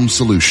Wave Home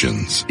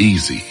Solutions.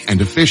 Easy and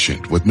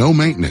efficient with no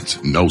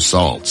maintenance, no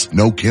salts,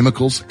 no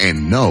chemicals,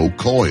 and no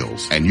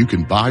coils. And you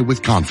can buy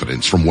with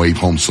confidence from Wave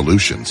Home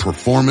Solutions.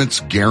 Performance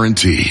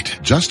guaranteed.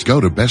 Just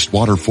go to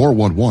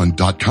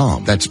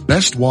bestwater411.com. That's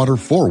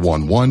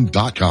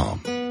bestwater411.com.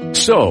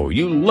 So,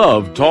 you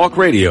love talk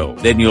radio?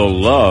 Then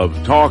you'll love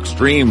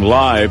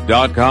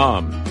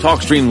TalkStreamLive.com.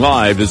 TalkStream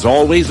Live is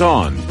always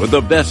on with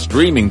the best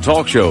streaming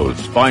talk shows.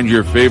 Find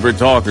your favorite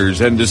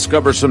talkers and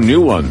discover some new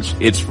ones.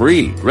 It's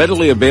free,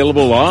 readily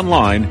available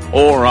online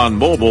or on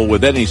mobile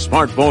with any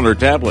smartphone or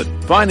tablet.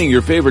 Finding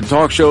your favorite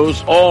talk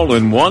shows all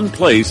in one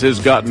place has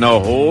gotten a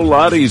whole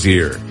lot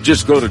easier.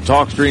 Just go to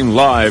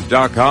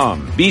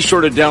TalkStreamLive.com. Be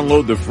sure to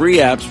download the free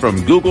apps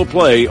from Google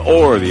Play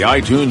or the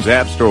iTunes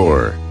App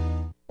Store.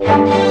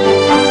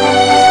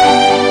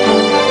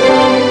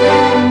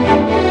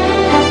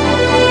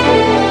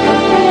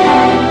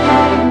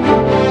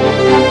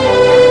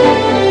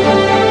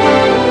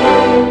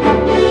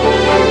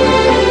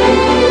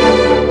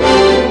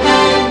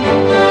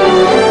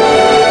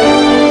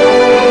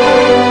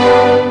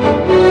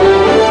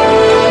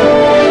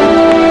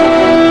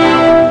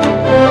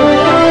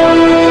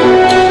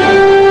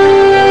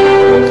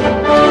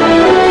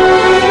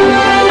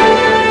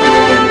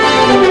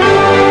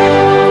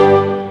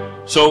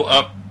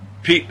 So,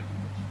 Pete,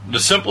 the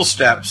simple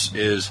steps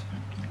is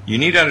you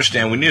need to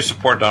understand we need to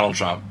support Donald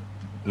Trump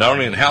not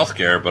only in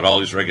healthcare, but all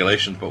these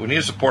regulations, but we need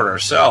to support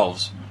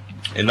ourselves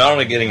in not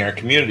only getting our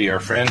community, our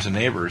friends and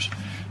neighbors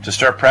to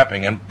start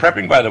prepping. And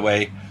prepping, by the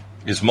way,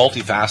 is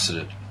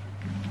multifaceted.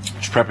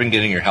 It's prepping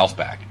getting your health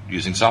back,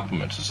 using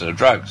supplements instead of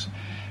drugs.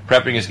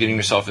 Prepping is getting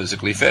yourself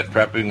physically fit.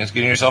 Prepping is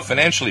getting yourself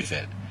financially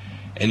fit.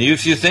 And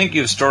if you think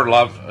you've stored a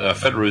lot of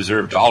Federal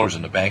Reserve dollars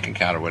in the bank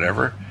account or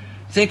whatever,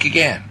 think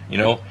again.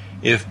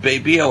 If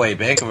BOA,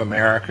 Bank of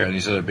America, and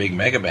these other big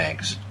mega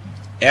banks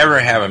ever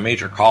have a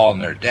major call on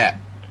their debt,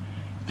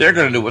 they're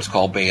going to do what's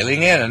called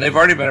bailing in. And they've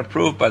already been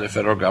approved by the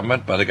federal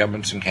government, by the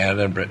governments in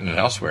Canada and Britain and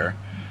elsewhere,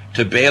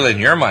 to bail in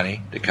your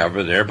money to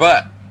cover their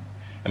butt.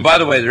 And by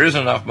the way, there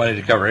isn't enough money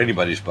to cover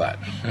anybody's butt.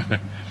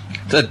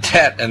 The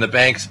debt and the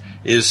banks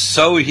is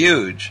so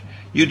huge,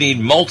 you need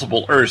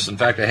multiple Earths. In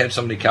fact, I had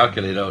somebody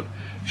calculate out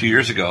a few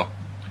years ago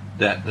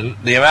that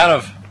the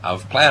amount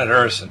of planet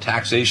Earth and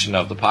taxation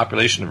of the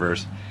population of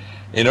Earth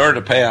in order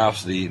to pay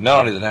off not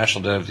only the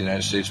national debt of the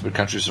United States, but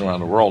countries around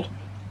the world,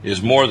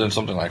 is more than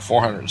something like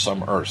 400 and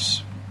some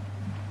Earths.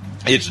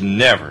 It's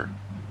never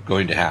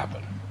going to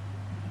happen.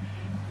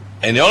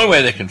 And the only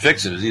way they can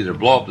fix it is either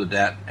blow up the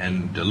debt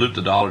and dilute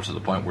the dollar to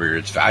the point where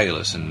it's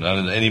valueless and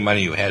any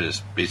money you had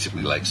is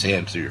basically like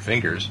sand through your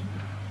fingers,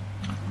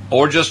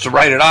 or just to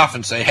write it off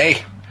and say,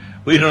 hey,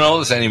 we don't owe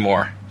this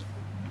anymore.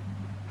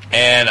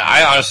 And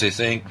I honestly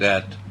think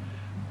that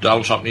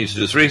Donald Trump needs to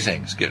do three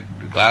things: get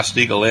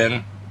Glass-Steagall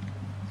in,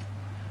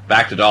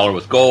 back the dollar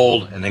with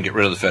gold, and then get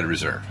rid of the Federal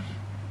Reserve.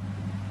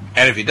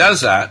 And if he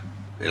does that,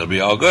 it'll be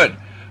all good.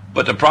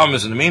 But the problem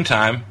is, in the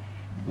meantime,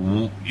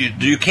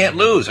 you can't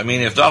lose. I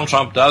mean, if Donald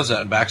Trump does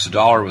that and backs the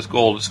dollar with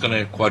gold, it's going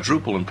to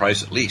quadruple in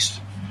price at least.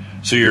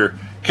 So your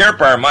Care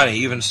Bar money,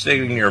 even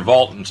staying in your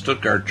vault in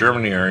Stuttgart,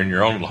 Germany, or in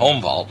your own little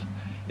home vault,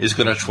 is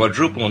going to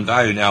quadruple in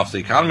value. Now, if the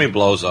economy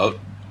blows out,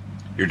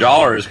 your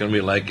dollar is going to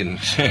be like in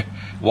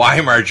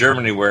Weimar,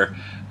 Germany, where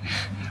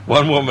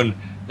one woman,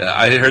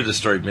 I heard this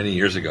story many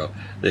years ago,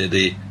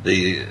 the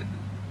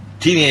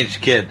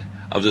teenage kid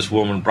of this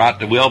woman brought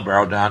the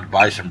wheelbarrow down to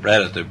buy some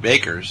bread at the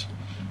baker's,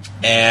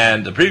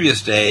 and the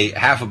previous day,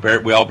 half a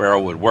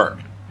wheelbarrow would work.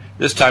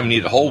 This time, he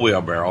needed a whole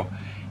wheelbarrow.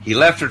 He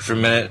left it for a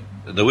minute,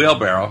 the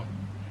wheelbarrow.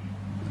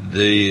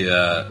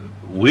 The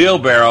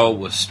wheelbarrow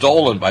was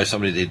stolen by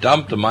somebody. They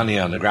dumped the money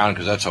on the ground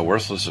because that's how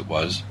worthless it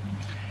was,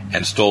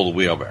 and stole the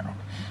wheelbarrow.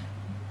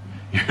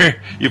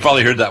 You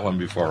probably heard that one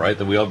before, right?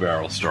 The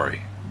wheelbarrow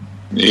story.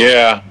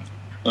 Yeah.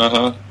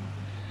 Uh-huh.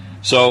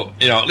 So,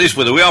 at least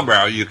with a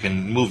wheelbarrow, you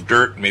can move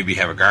dirt, maybe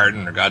have a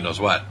garden, or God knows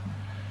what.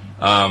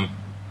 I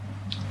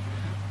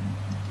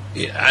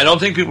don't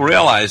think people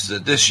realize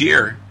that this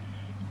year,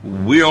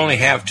 we only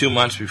have 2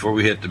 months before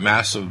we hit the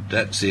massive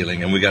debt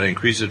ceiling, and we got to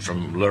increase it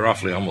from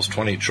roughly almost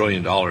 $20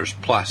 trillion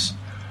plus.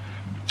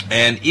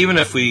 And even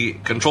if we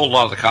control a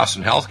lot of the costs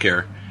in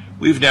healthcare,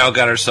 we've now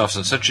got ourselves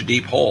in such a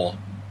deep hole.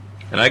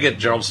 And I get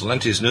Gerald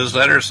Celenti's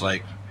newsletters,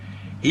 like,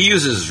 he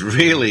uses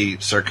really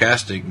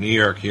sarcastic New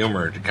York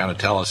humor to kind of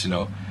tell us,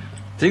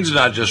 things are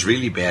not just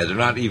really bad, they're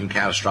not even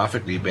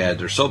catastrophically bad.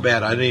 They're so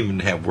bad I don't even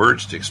have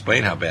words to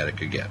explain how bad it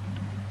could get.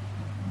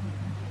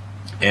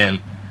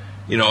 And,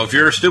 if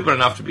you're stupid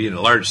enough to be in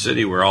a large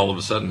city where all of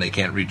a sudden they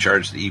can't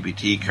recharge the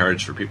EBT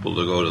cards for people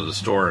to go to the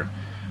store and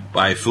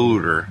buy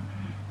food or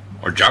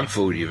junk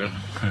food even,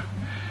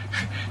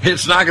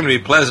 it's not going to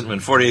be pleasant when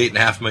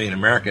 48.5 million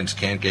Americans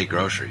can't get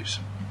groceries,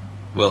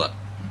 will it?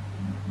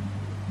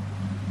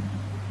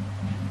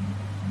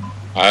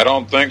 I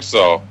don't think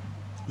so.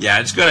 Yeah,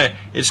 it's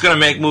gonna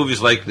make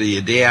movies like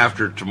The Day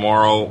After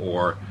Tomorrow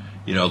or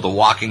The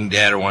Walking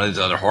Dead or one of these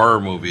other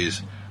horror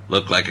movies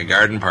look like a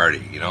garden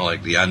party,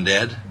 like The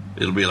Undead.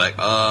 It'll be like,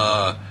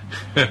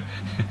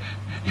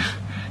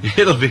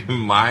 it'll be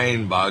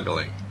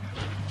mind-boggling.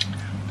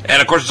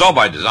 And, of course, it's all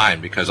by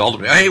design because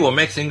ultimately, hey, we'll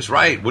make things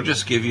right. We'll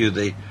just give you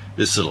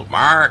this little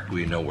mark.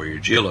 We know where your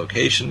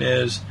geolocation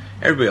is.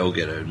 Everybody will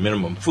get a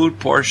minimum food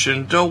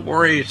portion. Don't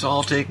worry, it's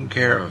all taken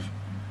care of.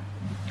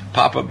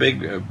 Papa,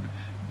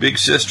 big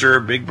sister,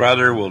 big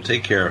brother will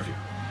take care of you.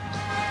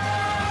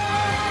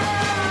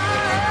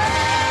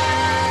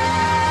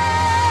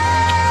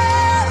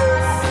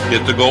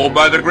 Get the gold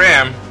by the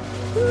gram.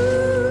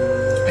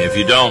 If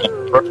you don't,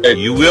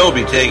 you will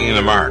be taking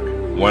the mark,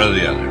 one or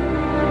the other.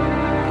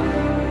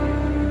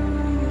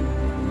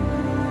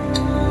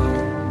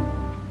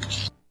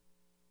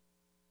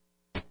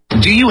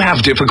 Do you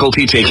have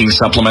difficulty taking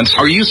supplements?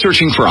 Are you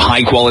searching for a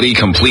high-quality,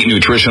 complete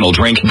nutritional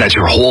drink that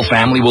your whole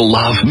family will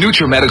love?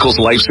 Nutrimedical's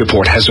Life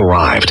Support has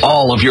arrived.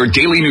 All of your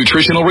daily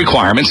nutritional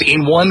requirements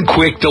in one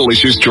quick,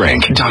 delicious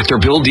drink. Dr.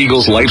 Bill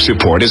Deagle's Life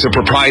Support is a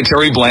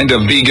proprietary blend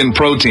of vegan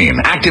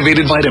protein,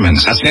 activated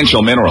vitamins,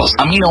 essential minerals,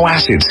 amino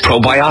acids,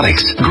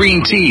 probiotics,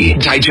 green tea,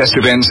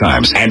 digestive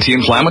enzymes,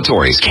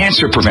 anti-inflammatories,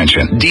 cancer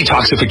prevention,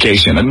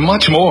 detoxification, and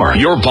much more.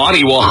 Your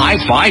body will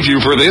high-five you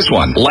for this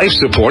one. Life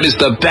Support is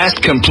the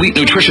best complete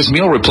nutritious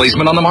best meal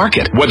replacement on the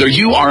market. Whether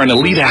you are an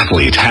elite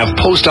athlete, have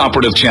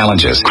post-operative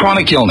challenges,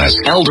 chronic illness,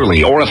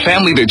 elderly, or a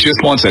family that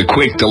just wants a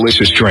quick,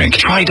 delicious drink,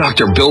 try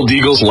Dr. Bill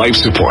Deagle's Life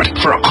Support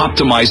for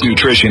optimized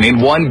nutrition in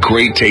one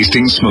great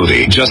tasting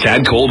smoothie. Just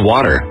add cold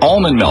water,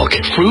 almond milk,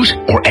 fruit,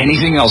 or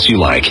anything else you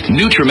like.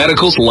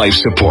 Nutrimedical's Life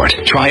Support.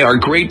 Try our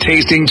great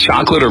tasting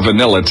chocolate or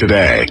vanilla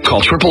today.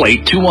 Call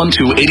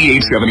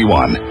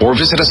 888-212-8871 or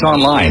visit us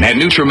online at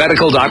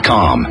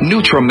Nutrimedical.com.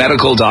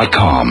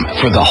 Nutrimedical.com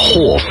for the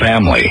whole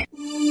family.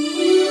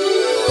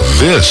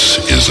 This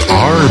is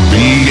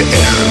RBN,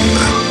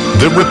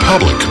 the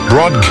Republic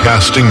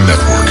Broadcasting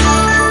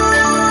Network.